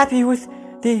you happy with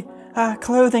the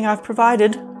clothing I've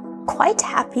provided?" Quite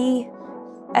happy.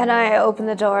 And I open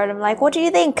the door and I'm like, what do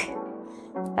you think?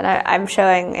 And I'm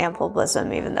showing ample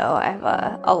bosom, even though I have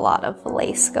a lot of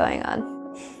lace going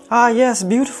on. Ah, yes,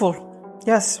 beautiful.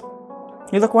 Yes,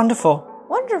 you look wonderful.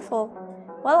 Wonderful.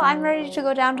 Well, I'm ready to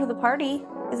go down to the party.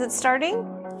 Is it starting?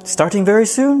 Starting very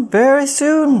soon, very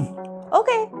soon.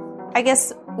 Okay. I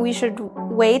guess we should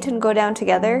wait and go down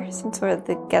together since we're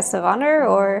the guests of honor,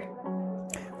 or...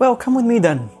 Well, come with me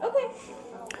then. Okay.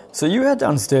 So you head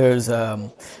downstairs.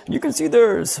 You can see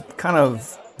there is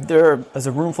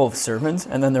a room full of servants,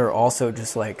 and then there are also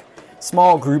just like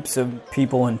small groups of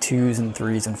people in 2s and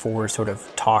 3s and 4s sort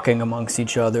of talking amongst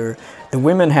each other. The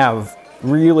women have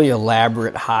really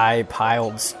elaborate,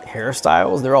 high-piled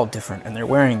hairstyles. They're all different, and they're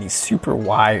wearing these super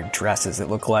wide dresses that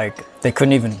look like they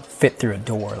couldn't even fit through a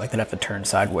door, like they'd have to turn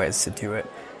sideways to do it.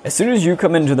 As soon as you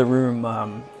come into the room,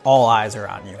 all eyes are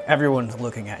on you. Everyone's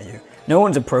looking at you. No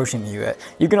one's approaching you.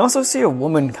 You can also see a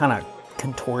woman kind of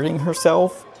contorting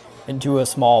herself into a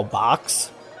small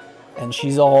box, and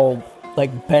she's all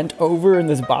like bent over in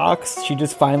this box. She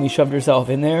just finally shoved herself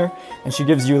in there, and she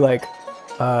gives you like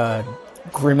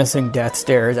grimacing death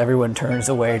stares. Everyone turns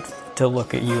away to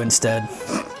look at you instead.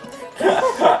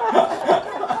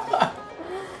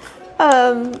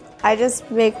 I just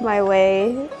make my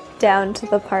way down to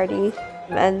the party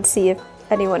and see if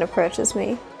anyone approaches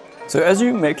me. So as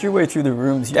you make your way through the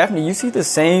rooms, Daphne, you see the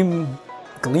same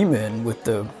Gleeman with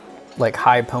the like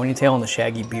high ponytail and the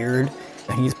shaggy beard,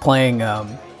 and he's playing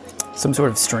some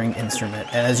sort of string instrument.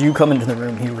 And as you come into the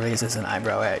room, he raises an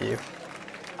eyebrow at you.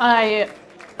 I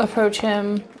approach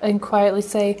him and quietly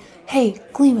say, "Hey,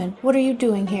 Gleeman, what are you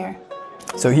doing here?"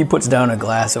 So he puts down a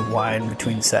glass of wine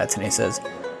between sets and he says,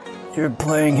 "You're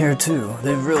playing here too.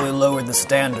 They've really lowered the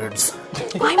standards."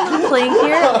 I'm not playing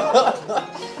here.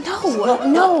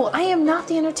 No, I am not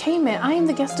the entertainment. I am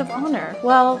the guest of honor.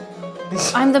 Well,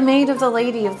 I'm the maid of the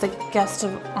lady of the guest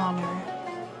of honor.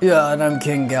 Yeah, and I'm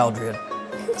King Galdrian.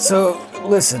 So,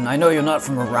 listen, I know you're not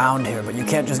from around here, but you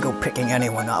can't just go picking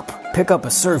anyone up. Pick up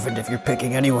a servant if you're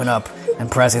picking anyone up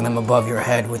and pressing them above your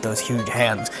head with those huge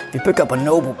hands. If you pick up a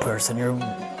noble person, you're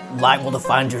liable to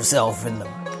find yourself in the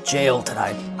jail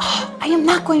tonight. I am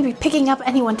not going to be picking up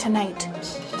anyone tonight.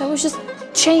 That was just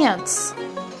chance.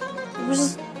 It was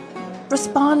just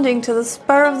responding to the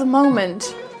spur of the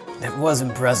moment. It was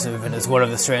impressive, and it's one of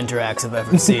the stranger acts I've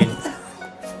ever seen.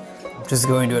 I'm just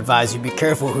going to advise you, be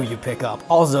careful who you pick up.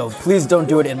 Also, please don't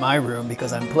do it in my room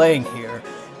because I'm playing here,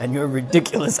 and your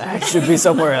ridiculous act should be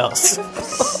somewhere else.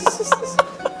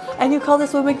 And you call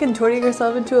this woman contorting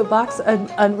herself into a box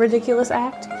a ridiculous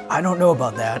act? I don't know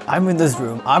about that. I'm in this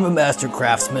room. I'm a master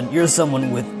craftsman. You're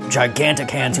someone with gigantic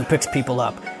hands who picks people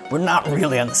up. We're not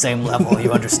really on the same level,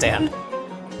 you understand?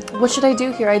 What should I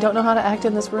do here? I don't know how to act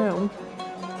in this room.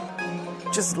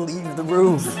 Just leave the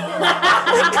room.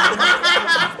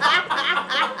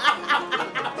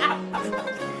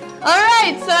 All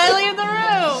right, so I leave the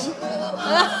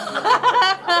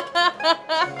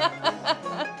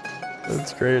room.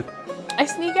 That's great. I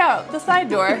sneak out the side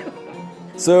door.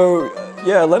 So,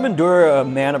 yeah, Lemondura, a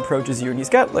man approaches you, and he's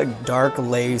got, like, dark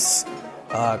lace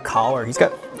collar. He's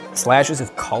got slashes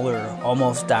of color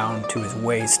almost down to his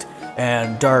waist,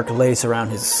 and dark lace around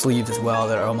his sleeves as well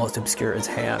that almost obscure his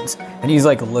hands. And he's,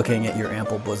 like, looking at your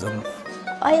ample bosom.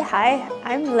 Oh, hi,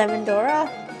 I'm Lemondora.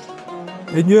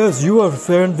 And yes, you are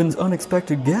Farrenvin's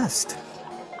unexpected guest.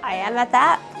 I am at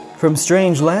that. From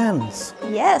strange lands.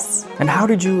 Yes, And how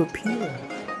did you appear?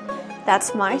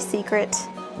 that's my secret.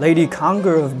 Lady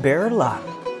Conger of Bearlan.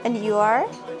 And you are?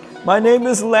 My name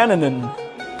is Lananen.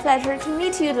 Pleasure to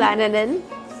meet you, Lananen.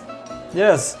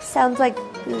 Yes. Sounds like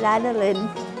lanolin.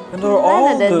 And are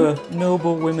all Lananen. the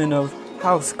noble women of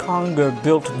House Conger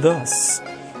built thus?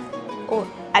 Oh,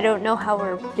 I don't know how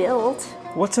we're built.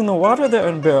 What's in the water there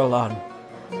in Bearlan?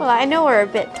 Well, I know we're a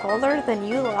bit taller than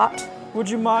you lot. Would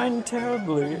you mind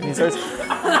terribly? And he starts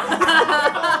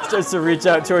to reach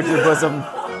out towards your bosom.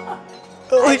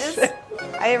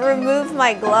 I remove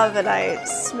my glove and I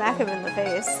smack him in the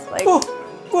face. Like,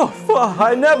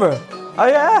 I never.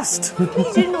 I asked.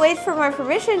 you didn't wait for my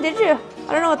permission, did you?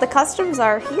 I don't know what the customs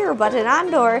are here, but in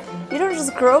Andor, you don't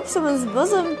just grope someone's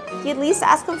bosom. You at least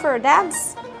ask them for a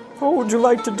dance. Oh, would you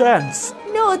like to dance?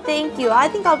 No, thank you. I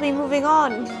think I'll be moving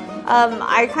on.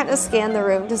 I kind of scan the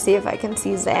room to see if I can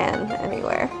see Zan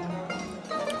anywhere.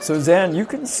 So Zan, you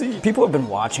can see, people have been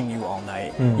watching you all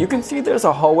night. You can see there's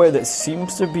a hallway that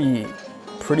seems to be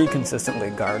pretty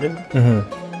consistently guarded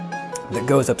that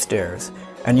goes upstairs.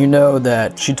 And you know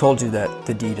that she told you that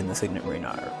the deed and the signet ring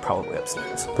are probably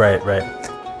upstairs. Right.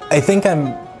 I think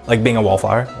I'm like being a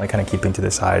wallflower, like kind of keeping to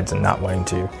the sides and not wanting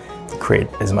to create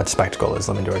as much spectacle as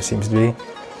Lemondora seems to be.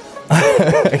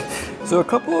 So a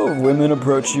couple of women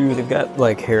approach you. They've got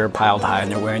like hair piled high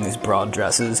and they're wearing these broad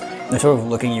dresses. And they're sort of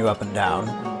looking you up and down.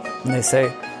 And they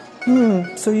say,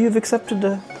 so you've accepted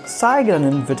a Saigon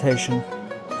invitation.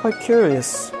 Quite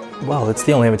curious. Well, it's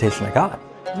the only invitation I got.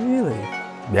 Really?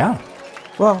 Yeah.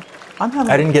 Well, I'm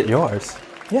having... I didn't get yours.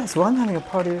 Yes, well, I'm having a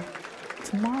party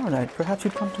tomorrow night. Perhaps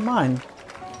you'd come to mine.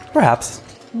 Perhaps.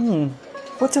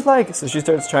 What's it like? So she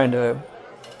starts trying to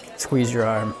squeeze your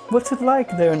arm. What's it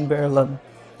like there in Berlin?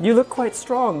 You look quite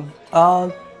strong.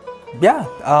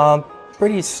 Yeah.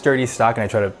 Pretty sturdy stock, and I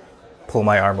try to pull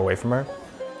my arm away from her.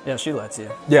 Yeah, she lets you.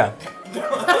 Yeah.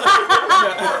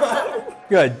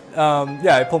 Good.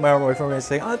 Yeah, I pull my arm away from her and I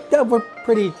say, yeah, we're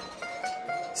pretty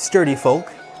sturdy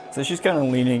folk. So she's kind of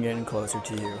leaning in closer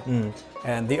to you.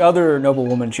 And the other noble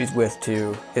woman she's with,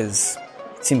 too,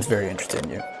 seems very interested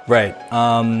in you. Right.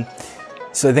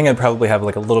 So I think I'd probably have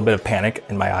like a little bit of panic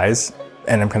in my eyes,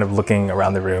 and I'm kind of looking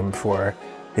around the room for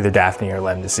either Daphne or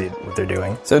Lem to see what they're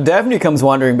doing. So Daphne comes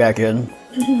wandering back in.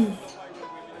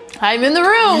 I'm in the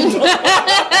room.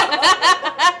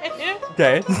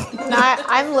 Okay.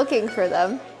 I'm looking for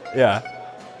them. Yeah.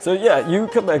 So yeah, you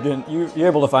come back in, you're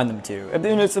able to find them too. I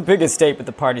mean, it's a big estate, but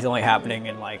the party's only happening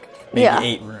in like maybe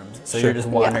 8 rooms. So you're just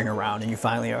wandering around and you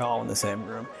finally are all in the same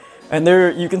room. And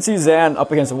there, you can see Zan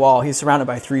up against the wall. He's surrounded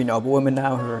by 3 noble women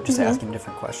now who are just asking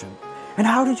different questions. And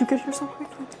how did you get here so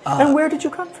quickly? And where did you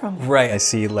come from? Right. I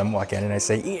see Lem walk in and I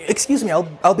say, excuse me,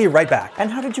 I'll be right back. And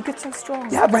how did you get so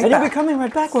strong? Yeah, right and back. you'll be coming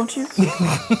right back, won't you?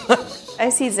 I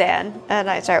see Zan, and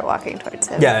I start walking towards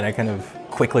him. Yeah, and I kind of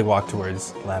quickly walk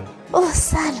towards Lem. Oh,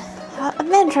 son, a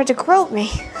man tried to grope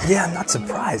me. Yeah, I'm not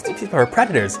surprised. These people are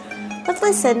predators. But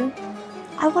listen,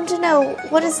 I want to know,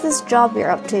 what is this job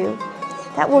you're up to?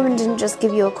 That woman didn't just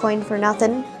give you a coin for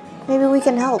nothing. Maybe we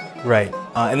can help. Right.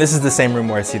 And this is the same room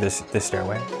where I see this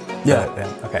stairway? Yeah.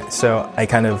 Okay, so I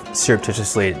kind of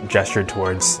surreptitiously gesture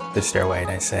towards the stairway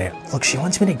and I say, look, she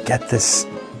wants me to get this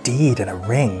deed and a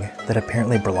ring that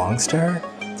apparently belongs to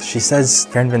her. She says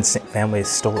Fernvin's family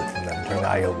stole it from them during the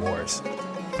Aiel Wars.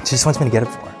 She just wants me to get it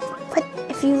for her.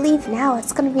 But if you leave now,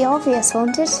 it's going to be obvious,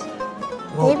 won't it?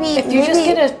 Maybe If you just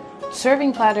get a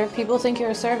serving platter, people think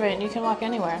you're a servant and you can walk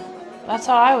anywhere. That's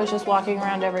how I was just walking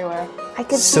around everywhere. I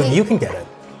could So see. you can get it.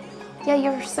 Yeah,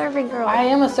 you're a serving girl. I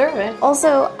am a servant.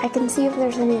 Also, I can see if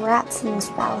there's any rats in this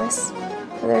palace.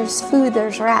 If there's food,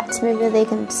 there's rats. Maybe they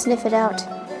can sniff it out.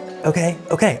 Okay,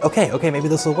 maybe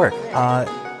this will work.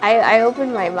 I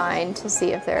open my mind to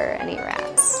see if there are any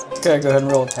rats. Okay, go ahead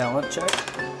and roll a talent check.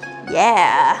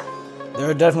 Yeah. There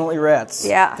are definitely rats.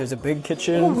 Yeah. There's a big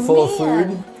kitchen full of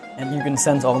food, and you can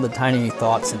sense all the tiny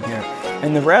thoughts in here.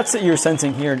 And the rats that you're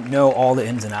sensing here know all the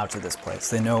ins and outs of this place.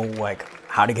 They know, like,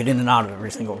 how to get in and out of every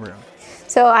single room.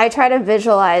 So I try to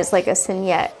visualize like a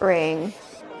signet ring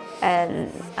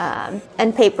and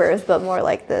papers, but more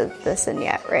like the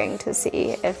signet ring to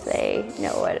see if they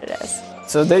know what it is.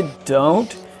 So they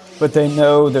don't, but they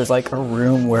know there's like a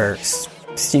room where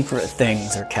secret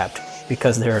things are kept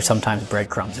because there are sometimes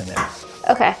breadcrumbs in there.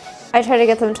 Okay. I try to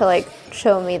get them to like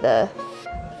show me the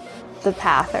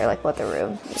path or like what the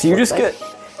room So you looks just like.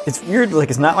 get, it's weird, like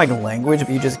it's not like language, but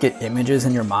you just get images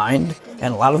in your mind,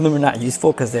 and a lot of them are not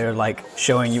useful because they're like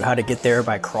showing you how to get there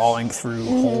by crawling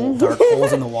through dark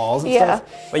holes in the walls and Yeah.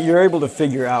 stuff. But you're able to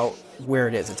figure out where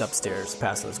it is. It's upstairs,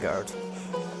 past those guards.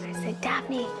 I say,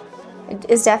 Daphne.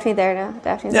 Is Daphne there now?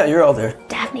 Daphne's Yeah, you're all there.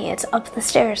 Daphne, it's up the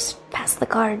stairs, past the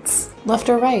guards. Left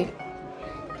or right?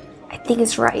 I think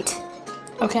it's right.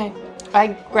 Okay.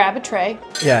 I grab a tray.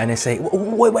 Yeah, and I say,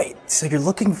 wait, so you're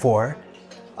looking for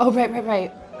Oh,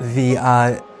 right. the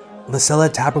Lysella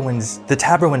the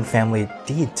Taberwin family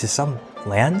deed to some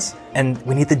lands, and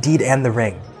we need the deed and the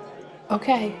ring.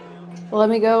 Okay. Well, let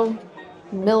me go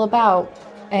mill about.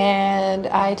 And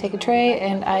I take a tray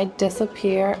and I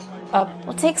disappear up.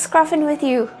 Well, take Scruffin with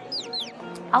you.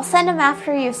 I'll send him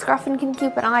after you. Scruffin can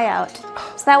keep an eye out.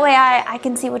 So that way I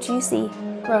can see what you see.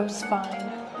 Gross, fine.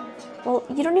 Well,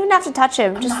 you don't even have to touch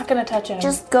him. I'm not gonna touch him.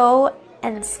 Just go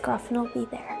and Scruffin will be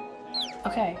there.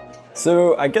 Okay.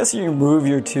 So I guess you move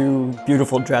your 2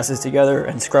 beautiful dresses together,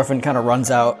 and Scruffin kind of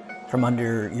runs out from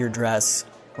under your dress.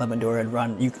 Lemondora and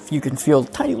run. You can feel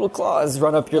tiny little claws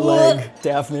run up your leg,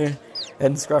 Daphne,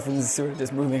 and Scruffin's sort of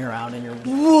just moving around in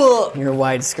your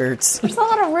wide skirts. There's a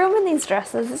lot of room in these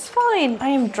dresses. It's fine. I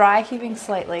am dry heaving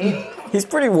slightly. He's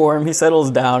pretty warm. He settles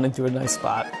down into a nice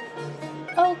spot.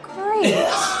 Oh, great.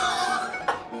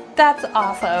 That's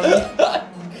awesome.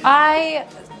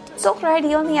 It's alright.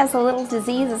 He only has a little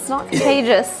disease. It's not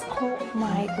contagious. Oh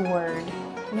my word.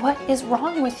 What is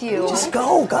wrong with you? Just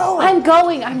go. I'm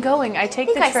going. I take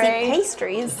I the think I tray. see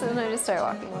pastries, and I just start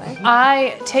walking away.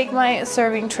 I take my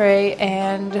serving tray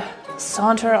and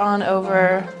saunter on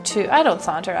over to. I don't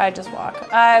saunter. I just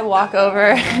walk. I walk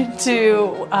over to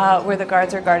where the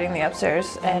guards are guarding the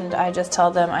upstairs, and I just tell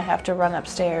them I have to run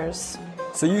upstairs.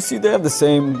 So you see they have the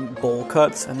same bowl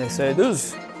cuts, and they say,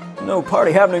 "There's no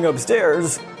party happening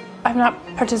upstairs." I'm not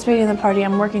participating in the party.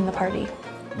 I'm working the party.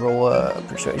 Roll a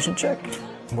persuasion check.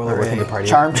 We're working the party.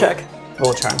 Charm check.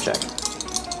 Roll a charm check.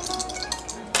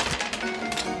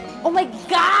 Oh my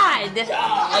god!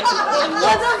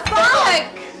 What the fuck?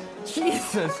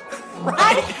 Jesus.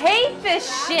 I hate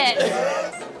this shit.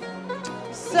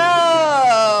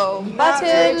 So, Very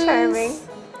buttons. charming.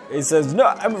 He says, "No,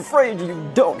 I'm afraid you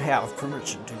don't have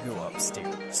permission to go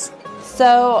upstairs.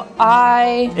 So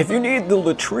I If you need the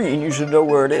latrine, you should know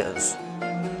where it is."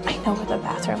 know where the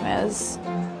bathroom is.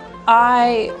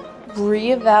 I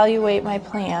reevaluate my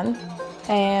plan,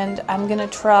 and I'm gonna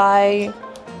try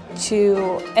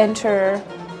to enter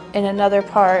in another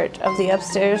part of the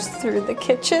upstairs through the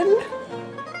kitchen,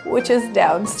 which is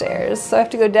downstairs. So I have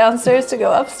to go downstairs to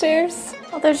go upstairs.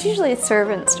 Well, there's usually a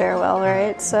servant stairwell,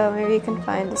 right? So maybe you can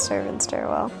find a servant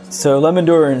stairwell. So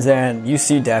Lemondor and Zan, you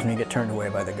see Daphne get turned away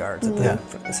by the guards at the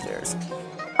foot of the stairs.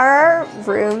 Are our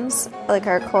rooms, like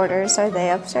our quarters, are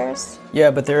they upstairs? Yeah,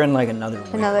 but they're in like another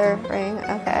wing. Another ring?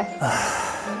 Okay.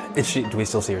 Do we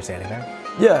still see her standing there?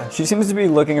 Yeah, she seems to be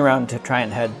looking around to try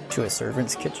and head to a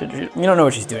servant's kitchen. You don't know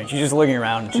what she's doing. She's just looking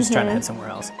around and she's trying to head somewhere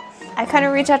else. I kind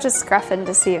of reach out to Scruffin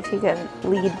to see if he can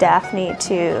lead Daphne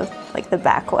to like the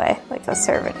back way, like the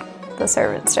servant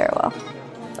stairwell.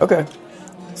 Okay.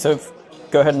 So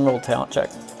go ahead and roll a talent check.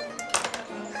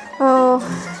 Oh,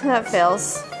 that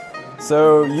fails.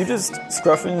 So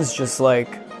Scruffin's just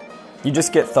like, you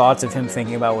just get thoughts of him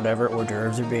thinking about whatever hors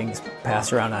d'oeuvres are being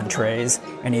passed around on trays.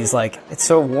 And he's like, it's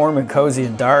so warm and cozy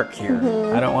and dark here.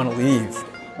 I don't want to leave.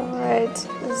 All right,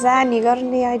 Zan, you got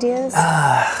any ideas?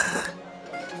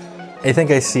 I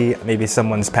think I see maybe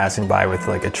someone's passing by with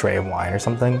like a tray of wine or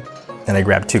something, and I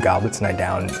grab 2 goblets and I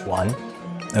down one,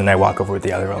 and then I walk over with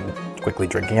the other one, quickly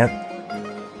drinking it,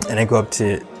 and I go up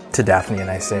to Daphne and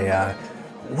I say,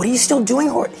 "What are you still doing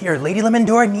here? Lady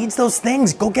Lemondora needs those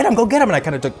things. Go get them, and I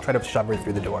kind of try to shove her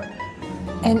through the door.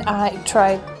 And I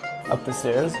try. Up the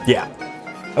stairs? Yeah.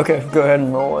 Okay, go ahead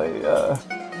and roll a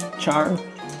charm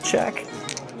check.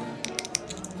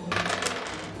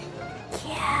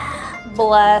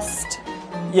 Blessed.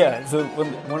 Yeah, so when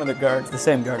one of the guards, the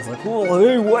same guard's like, "Whoa,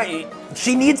 hey, wait."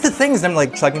 She needs the things, and I'm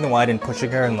like chugging the wine and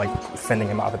pushing her and like fending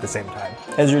him off at the same time.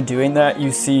 As you're doing that,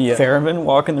 you see Farravin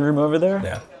walk in the room over there.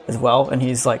 Yeah. As well, and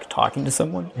he's like talking to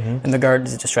someone, and the guard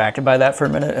is distracted by that for a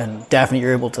minute, and Daphne,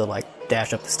 you're able to like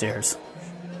dash up the stairs.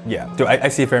 Yeah. Do I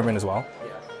see Fairman as well?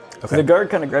 So the guard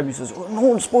kind of grabs you and says, "Oh, no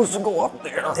one's supposed to go up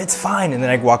there." It's fine, and then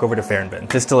I walk over to Farrenben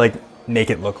just to like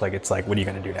make it look like it's like, what are you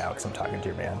gonna do now? Because I'm talking to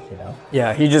your man, you know.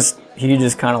 Yeah, he just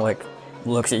kind of like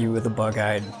looks at you with a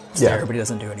bug-eyed stare, Yeah. but he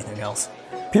doesn't do anything else.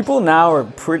 People now are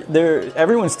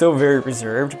everyone's still very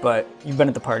reserved, but you've been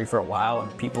at the party for a while,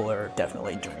 and people are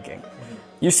definitely drinking.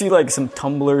 You see like some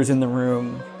tumblers in the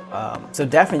room. So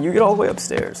Daphne, you get all the way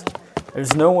upstairs.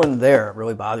 There's no one there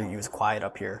really bothering you. It's quiet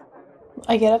up here.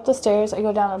 I get up the stairs. I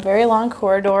go down a very long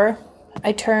corridor.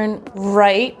 I turn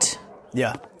right,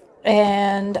 Yeah.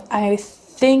 and I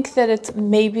think that it's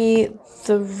maybe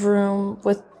the room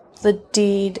with the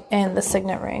deed and the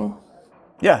signet ring.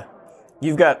 Yeah.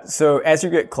 So as you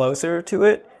get closer to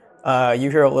it, you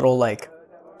hear a little like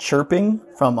chirping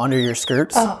from under your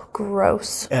skirts. Oh,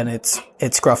 gross. And it's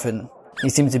Scruffin. He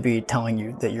seems to be telling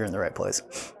you that you're in the right place.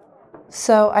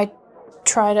 So I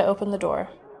try to open the door.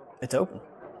 It's open.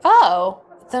 Oh,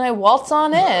 then I waltz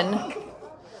on in.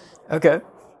 Okay.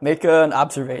 Make an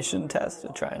observation test to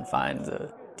try and find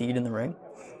the deed in the ring.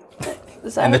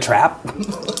 Is that And the trap.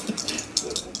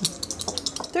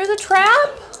 There's a trap?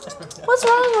 What's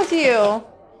wrong with you?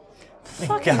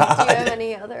 Do you have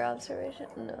any other observation?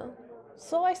 No.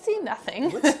 So I see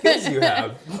nothing. Yes, you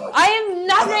have. I am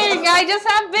nothing. I just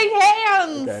have big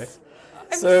hands. Okay.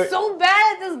 I'm So- so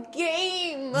bad at this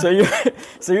game.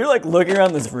 So you're like looking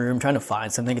around this room trying to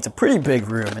find something. It's a pretty big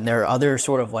room, and there are other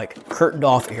sort of like curtained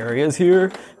off areas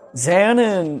here. Zan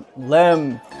and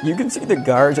Lem, you can see the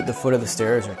guards at the foot of the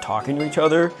stairs are talking to each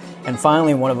other, and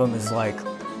finally one of them is like,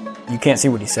 you can't see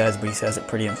what he says, but he says it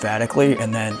pretty emphatically,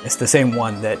 and then it's the same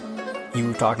one that you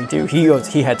were talking to. He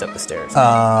heads up the stairs.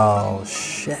 Oh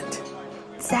shit.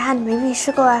 Zan, maybe you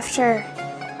should go after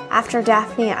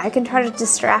Daphne. I can try to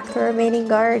distract the remaining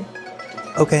guard.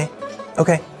 Okay.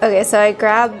 Okay. Okay, so I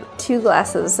grab 2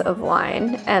 glasses of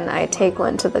wine and I take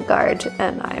one to the guard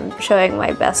and I'm showing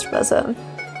my best bosom.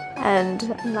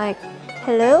 And I'm like,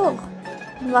 hello.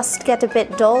 Must get a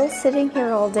bit dull sitting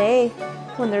here all day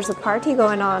when there's a party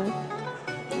going on.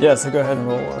 Yeah, so go ahead and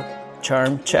roll a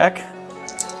charm check.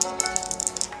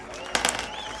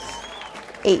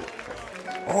 8.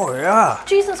 Oh, yeah.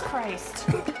 Jesus Christ.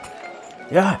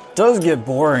 Yeah, it does get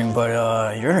boring,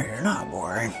 but you're not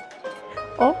boring.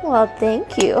 Oh, well,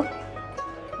 thank you.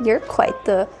 You're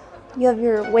you have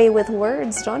your way with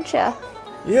words, don't you?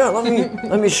 Yeah,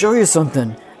 let me show you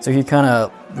something. So he kind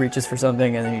of reaches for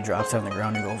something and then he drops it on the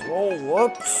ground and goes, "Oh,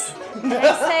 whoops." And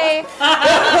I say,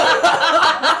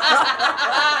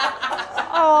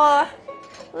 oh,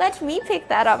 let me pick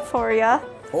that up for you.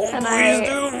 Oh, And please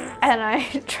do. And I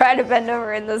try to bend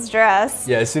over in this dress.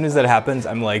 Yeah, as soon as that happens,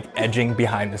 I'm like edging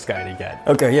behind this guy to get.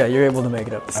 Okay, yeah, you're able to make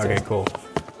it up the stairs. Okay, cool.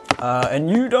 And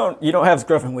you don't have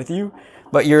Scruffin with you,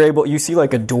 but you see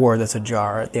like a door that's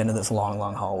ajar at the end of this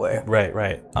long hallway.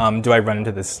 Right. Do I run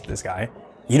into this guy?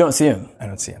 You don't see him. I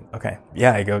don't see him. Okay.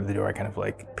 Yeah, I go to the door. I kind of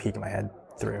like peek my head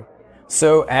through.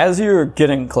 So as you're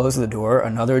getting close to the door,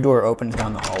 another door opens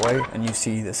down the hallway, and you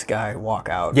see this guy walk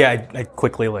out. Yeah, I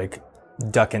quickly like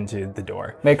duck into the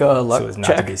door. Make a luck so as not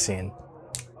check. to be seen.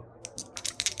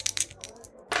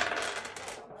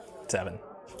 7.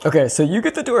 Okay, so you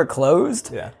get the door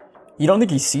closed. Yeah. You don't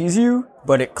think he sees you,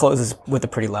 but it closes with a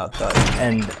pretty loud thud.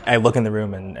 And I look in the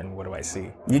room and what do I see?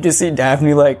 You just see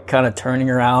Daphne like kind of turning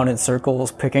around in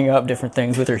circles, picking up different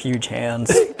things with her huge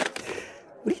hands.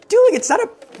 What are you doing? It's not a...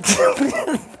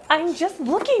 I'm just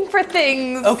looking for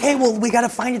things. Okay, well, we gotta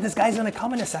find it. This guy's gonna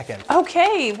come in a second.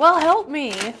 Okay, well, help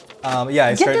me. Yeah,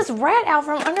 I Get start... this rat out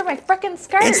from under my frickin'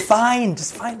 skirt. It's fine.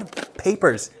 Just find the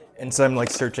papers. And so I'm like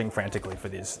searching frantically for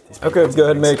these papers. Okay, go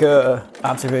ahead and make a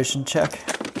observation check.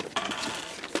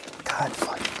 God,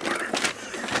 fuck.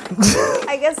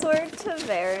 I guess we're to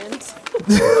Varent.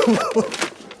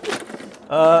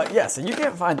 Yeah, so you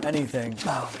can't find anything.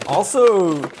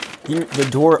 Also, the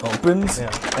door opens,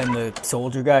 and the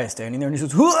soldier guy is standing there, and he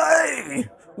says, "Hey,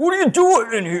 what are you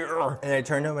doing in here?" And I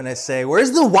turn to him and I say,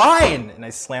 "Where's the wine?" And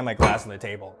I slam my glass on the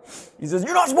table. He says,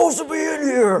 "You're not supposed to be in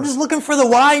here." I'm just looking for the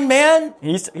wine, man.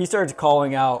 He starts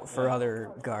calling out for other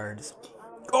guards.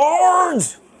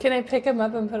 Guards! Can I pick him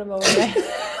up and put him away?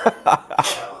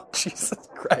 Jesus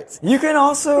Christ. You can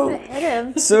also... Hit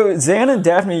him. So, Zan and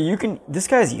Daphne, this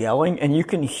guy's yelling, and you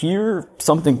can hear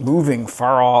something moving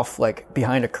far off, like,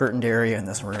 behind a curtained area in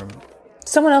this room.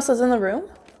 Someone else is in the room?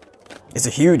 It's a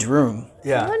huge room.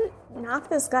 Yeah. Someone knock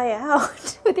this guy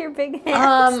out with your big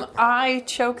hands. I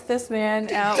choke this man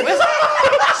out with...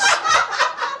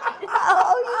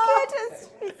 Oh, you can't just...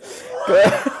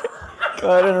 Go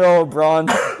ahead and roll a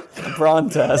brawn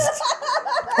test.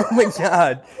 Oh my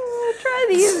God. Try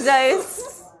these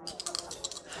dice.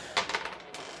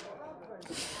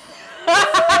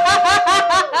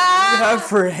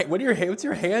 What's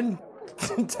your hand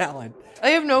talent? I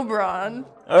have no brawn.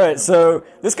 All right, so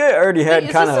this guy already had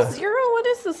Is kind this a of... 0? What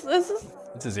is this? Is this...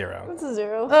 It's a 0. It's a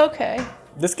 0. Okay.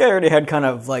 This guy already had kind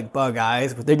of, like, bug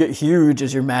eyes, but they get huge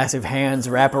as your massive hands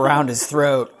wrap around his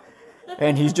throat.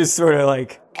 And he's just sort of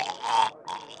like...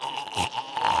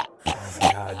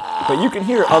 God. But you can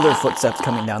hear other footsteps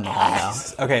coming down the hall now.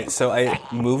 Okay, so I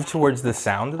move towards the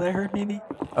sound that I heard, maybe?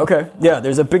 Okay, yeah,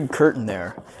 there's a big curtain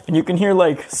there. And you can hear,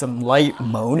 like, some light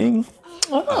moaning.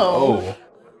 Oh.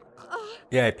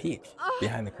 Yeah, I peek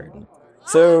behind the curtain.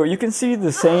 So you can see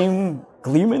the same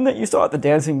Gleeman that you saw at the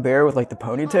Dancing Bear with, like, the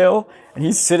ponytail. And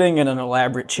he's sitting in an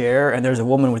elaborate chair, and there's a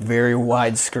woman with very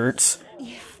wide skirts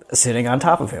sitting on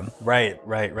top of him. Right.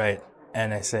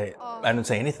 And I don't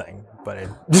say anything, but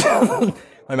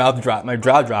my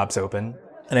jaw drops open,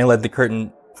 and I let the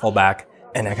curtain fall back,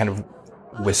 and I kind of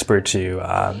whisper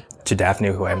to Daphne,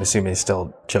 who I'm assuming is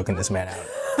still choking this man out.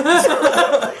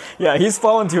 Yeah, he's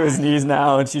fallen to his knees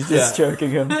now, and she's just choking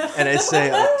him. And I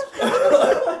say,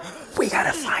 we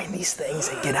gotta find these things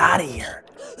and get out of here.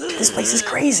 This place is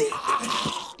crazy.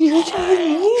 You're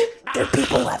telling me? There are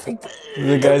people laughing.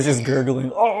 The guy's just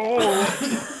gurgling.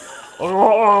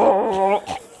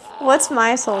 What's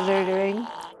my soldier doing?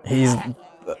 He's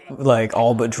like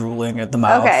all but drooling at the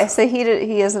mouth. Okay, so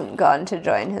he hasn't gone to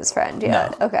join his friend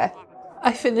yet. No. Okay.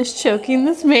 I finished choking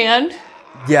this man.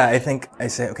 Yeah, I think I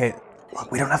say, okay,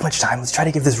 look, we don't have much time. Let's try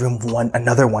to give this room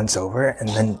another once over, and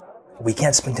then we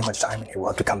can't spend too much time in here. We'll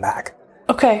have to come back.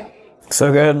 Okay.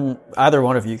 So go ahead and either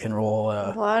one of you can roll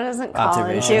Well, it doesn't call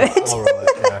observation. into it. I'll roll it,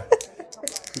 yeah.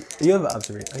 You have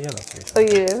observation. Oh, you have observation. Oh,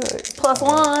 you do?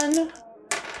 +1.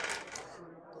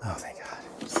 Oh, thank God.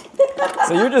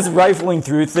 So you're just rifling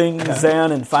through things,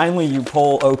 Zan, and finally you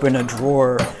pull open a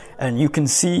drawer, and you can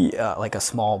see like a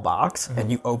small box,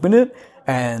 and you open it,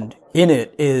 and in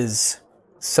it is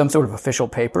some sort of official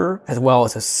paper, as well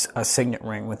as a signet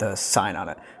ring with a sign on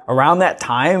it. Around that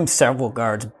time, several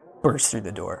guards burst through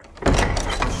the door.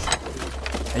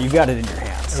 And you've got it in your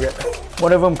hands. Okay.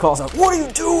 One of them calls out, "What are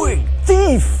you doing?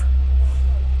 Thief!"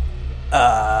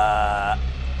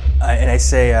 And I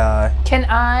say, Can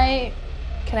I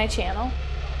channel?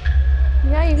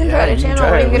 Yeah, you can Yeah, try to you can channel.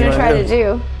 try What are it. you What going do to you try wanna to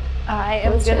do? I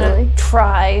am What's gonna channeling?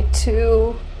 try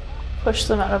to push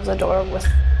them out of the door with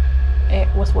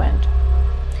wind.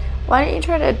 Why don't you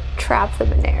try to trap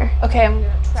them in air? Okay, I'm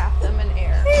gonna trap them in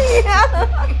air.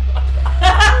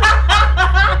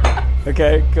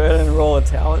 Okay, go ahead and roll a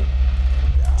talent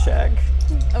check.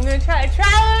 I'm gonna try to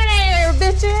trap them in air,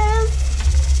 bitches.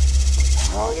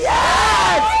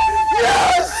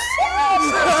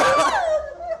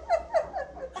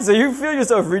 So you feel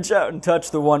yourself reach out and touch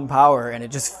the one power, and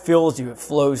it just fills you, it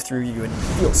flows through you, and you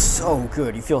feel so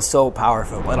good, you feel so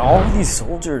powerful. But all of these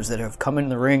soldiers that have come in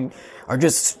the ring are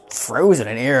just frozen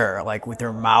in air, like with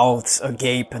their mouths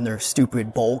agape and their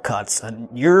stupid bowl cuts, and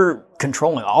you're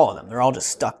controlling all of them. They're all just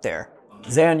stuck there.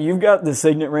 Zan, you've got the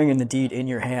signet ring and the deed in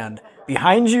your hand.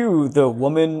 Behind you, the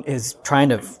woman is trying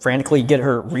to frantically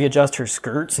readjust her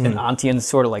skirts, and Antian's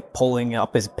sort of like pulling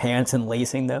up his pants and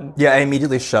lacing them. yeah, I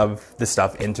immediately shove the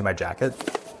stuff into my jacket.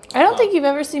 I don't think you've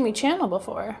ever seen me channel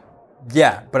before.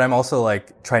 Yeah, but I'm also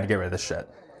like trying to get rid of this shit.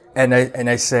 And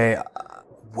I say,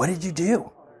 what did you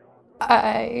do?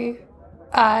 I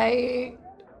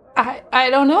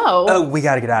don't know. Oh, we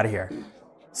got to get out of here.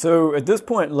 So at this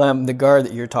point, Lem, the guard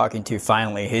that you're talking to,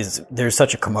 finally, there's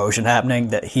such a commotion happening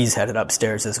that he's headed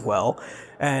upstairs as well.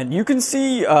 And you can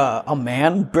see a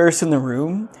man burst in the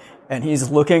room, and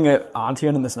he's looking at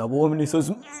Antian and this noblewoman. He says,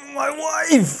 "My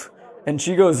wife!" And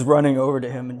she goes running over to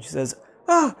him, and she says,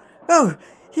 "Oh,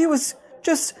 he was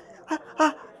just,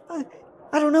 I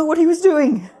don't know what he was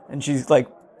doing." And she like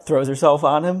throws herself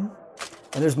on him.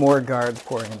 And there's more guards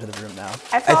pouring into the room now.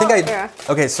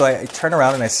 Okay, so I turn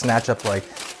around and I snatch up like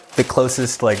the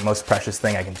closest, like most precious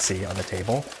thing I can see on the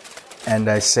table. And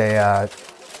I say,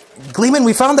 Gleeman,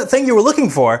 we found that thing you were looking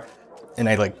for. And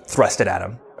I like thrust it at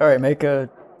him. All right, make a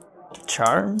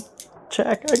charm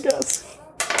check, I guess.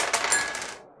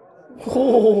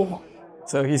 Oh.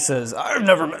 So he says, "I've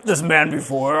never met this man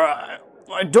before. I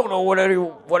don't know what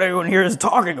anyone here is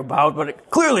talking about, but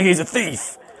clearly he's a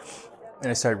thief." And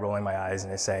I start rolling my eyes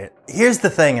and I say, here's the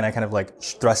thing. And I kind of like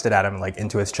thrust it at him like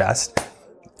into his chest.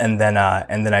 And then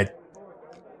I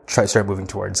start moving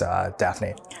towards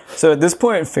Daphne. So at this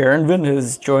point, Farrenvin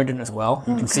has joined in as well.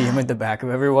 You can see him at the back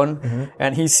of everyone.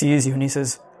 And he sees you and he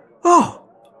says, "Oh,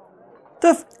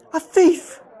 a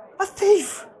thief! A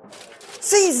thief!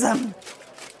 Seize them!"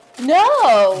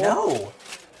 No.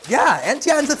 Yeah,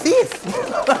 Antian's a thief.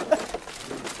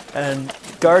 And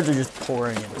guards are just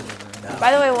pouring into the room now.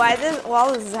 By the way,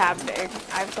 while this is happening,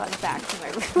 I've gone back to my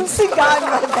room and gotten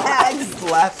my bags.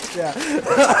 Left,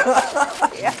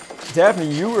 yeah. Daphne,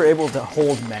 you were able to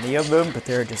hold many of them, but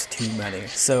there are just too many.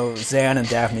 So Zan and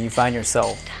Daphne, you find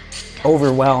yourself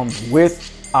overwhelmed with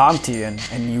Antian,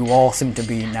 and you all seem to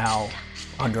be now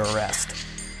under arrest.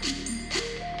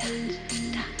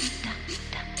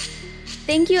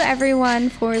 Thank you everyone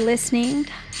for listening.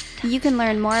 You can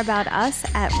learn more about us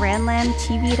at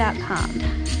ranlandtv.com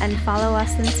and follow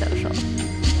us on social.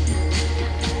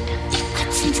 I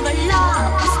changed my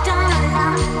love, it's done a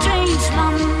lot. Changed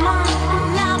my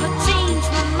mind, never changed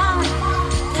my mind.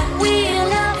 The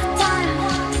wheel of time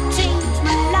to change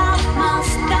my love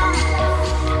must stop.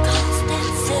 'Cause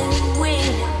that's the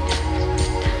wheel,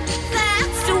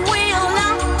 that's the wheel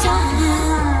of time.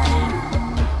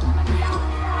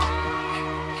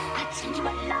 I changed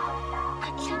my love, I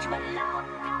changed my love,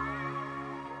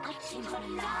 I changed my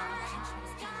love,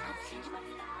 I changed my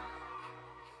love.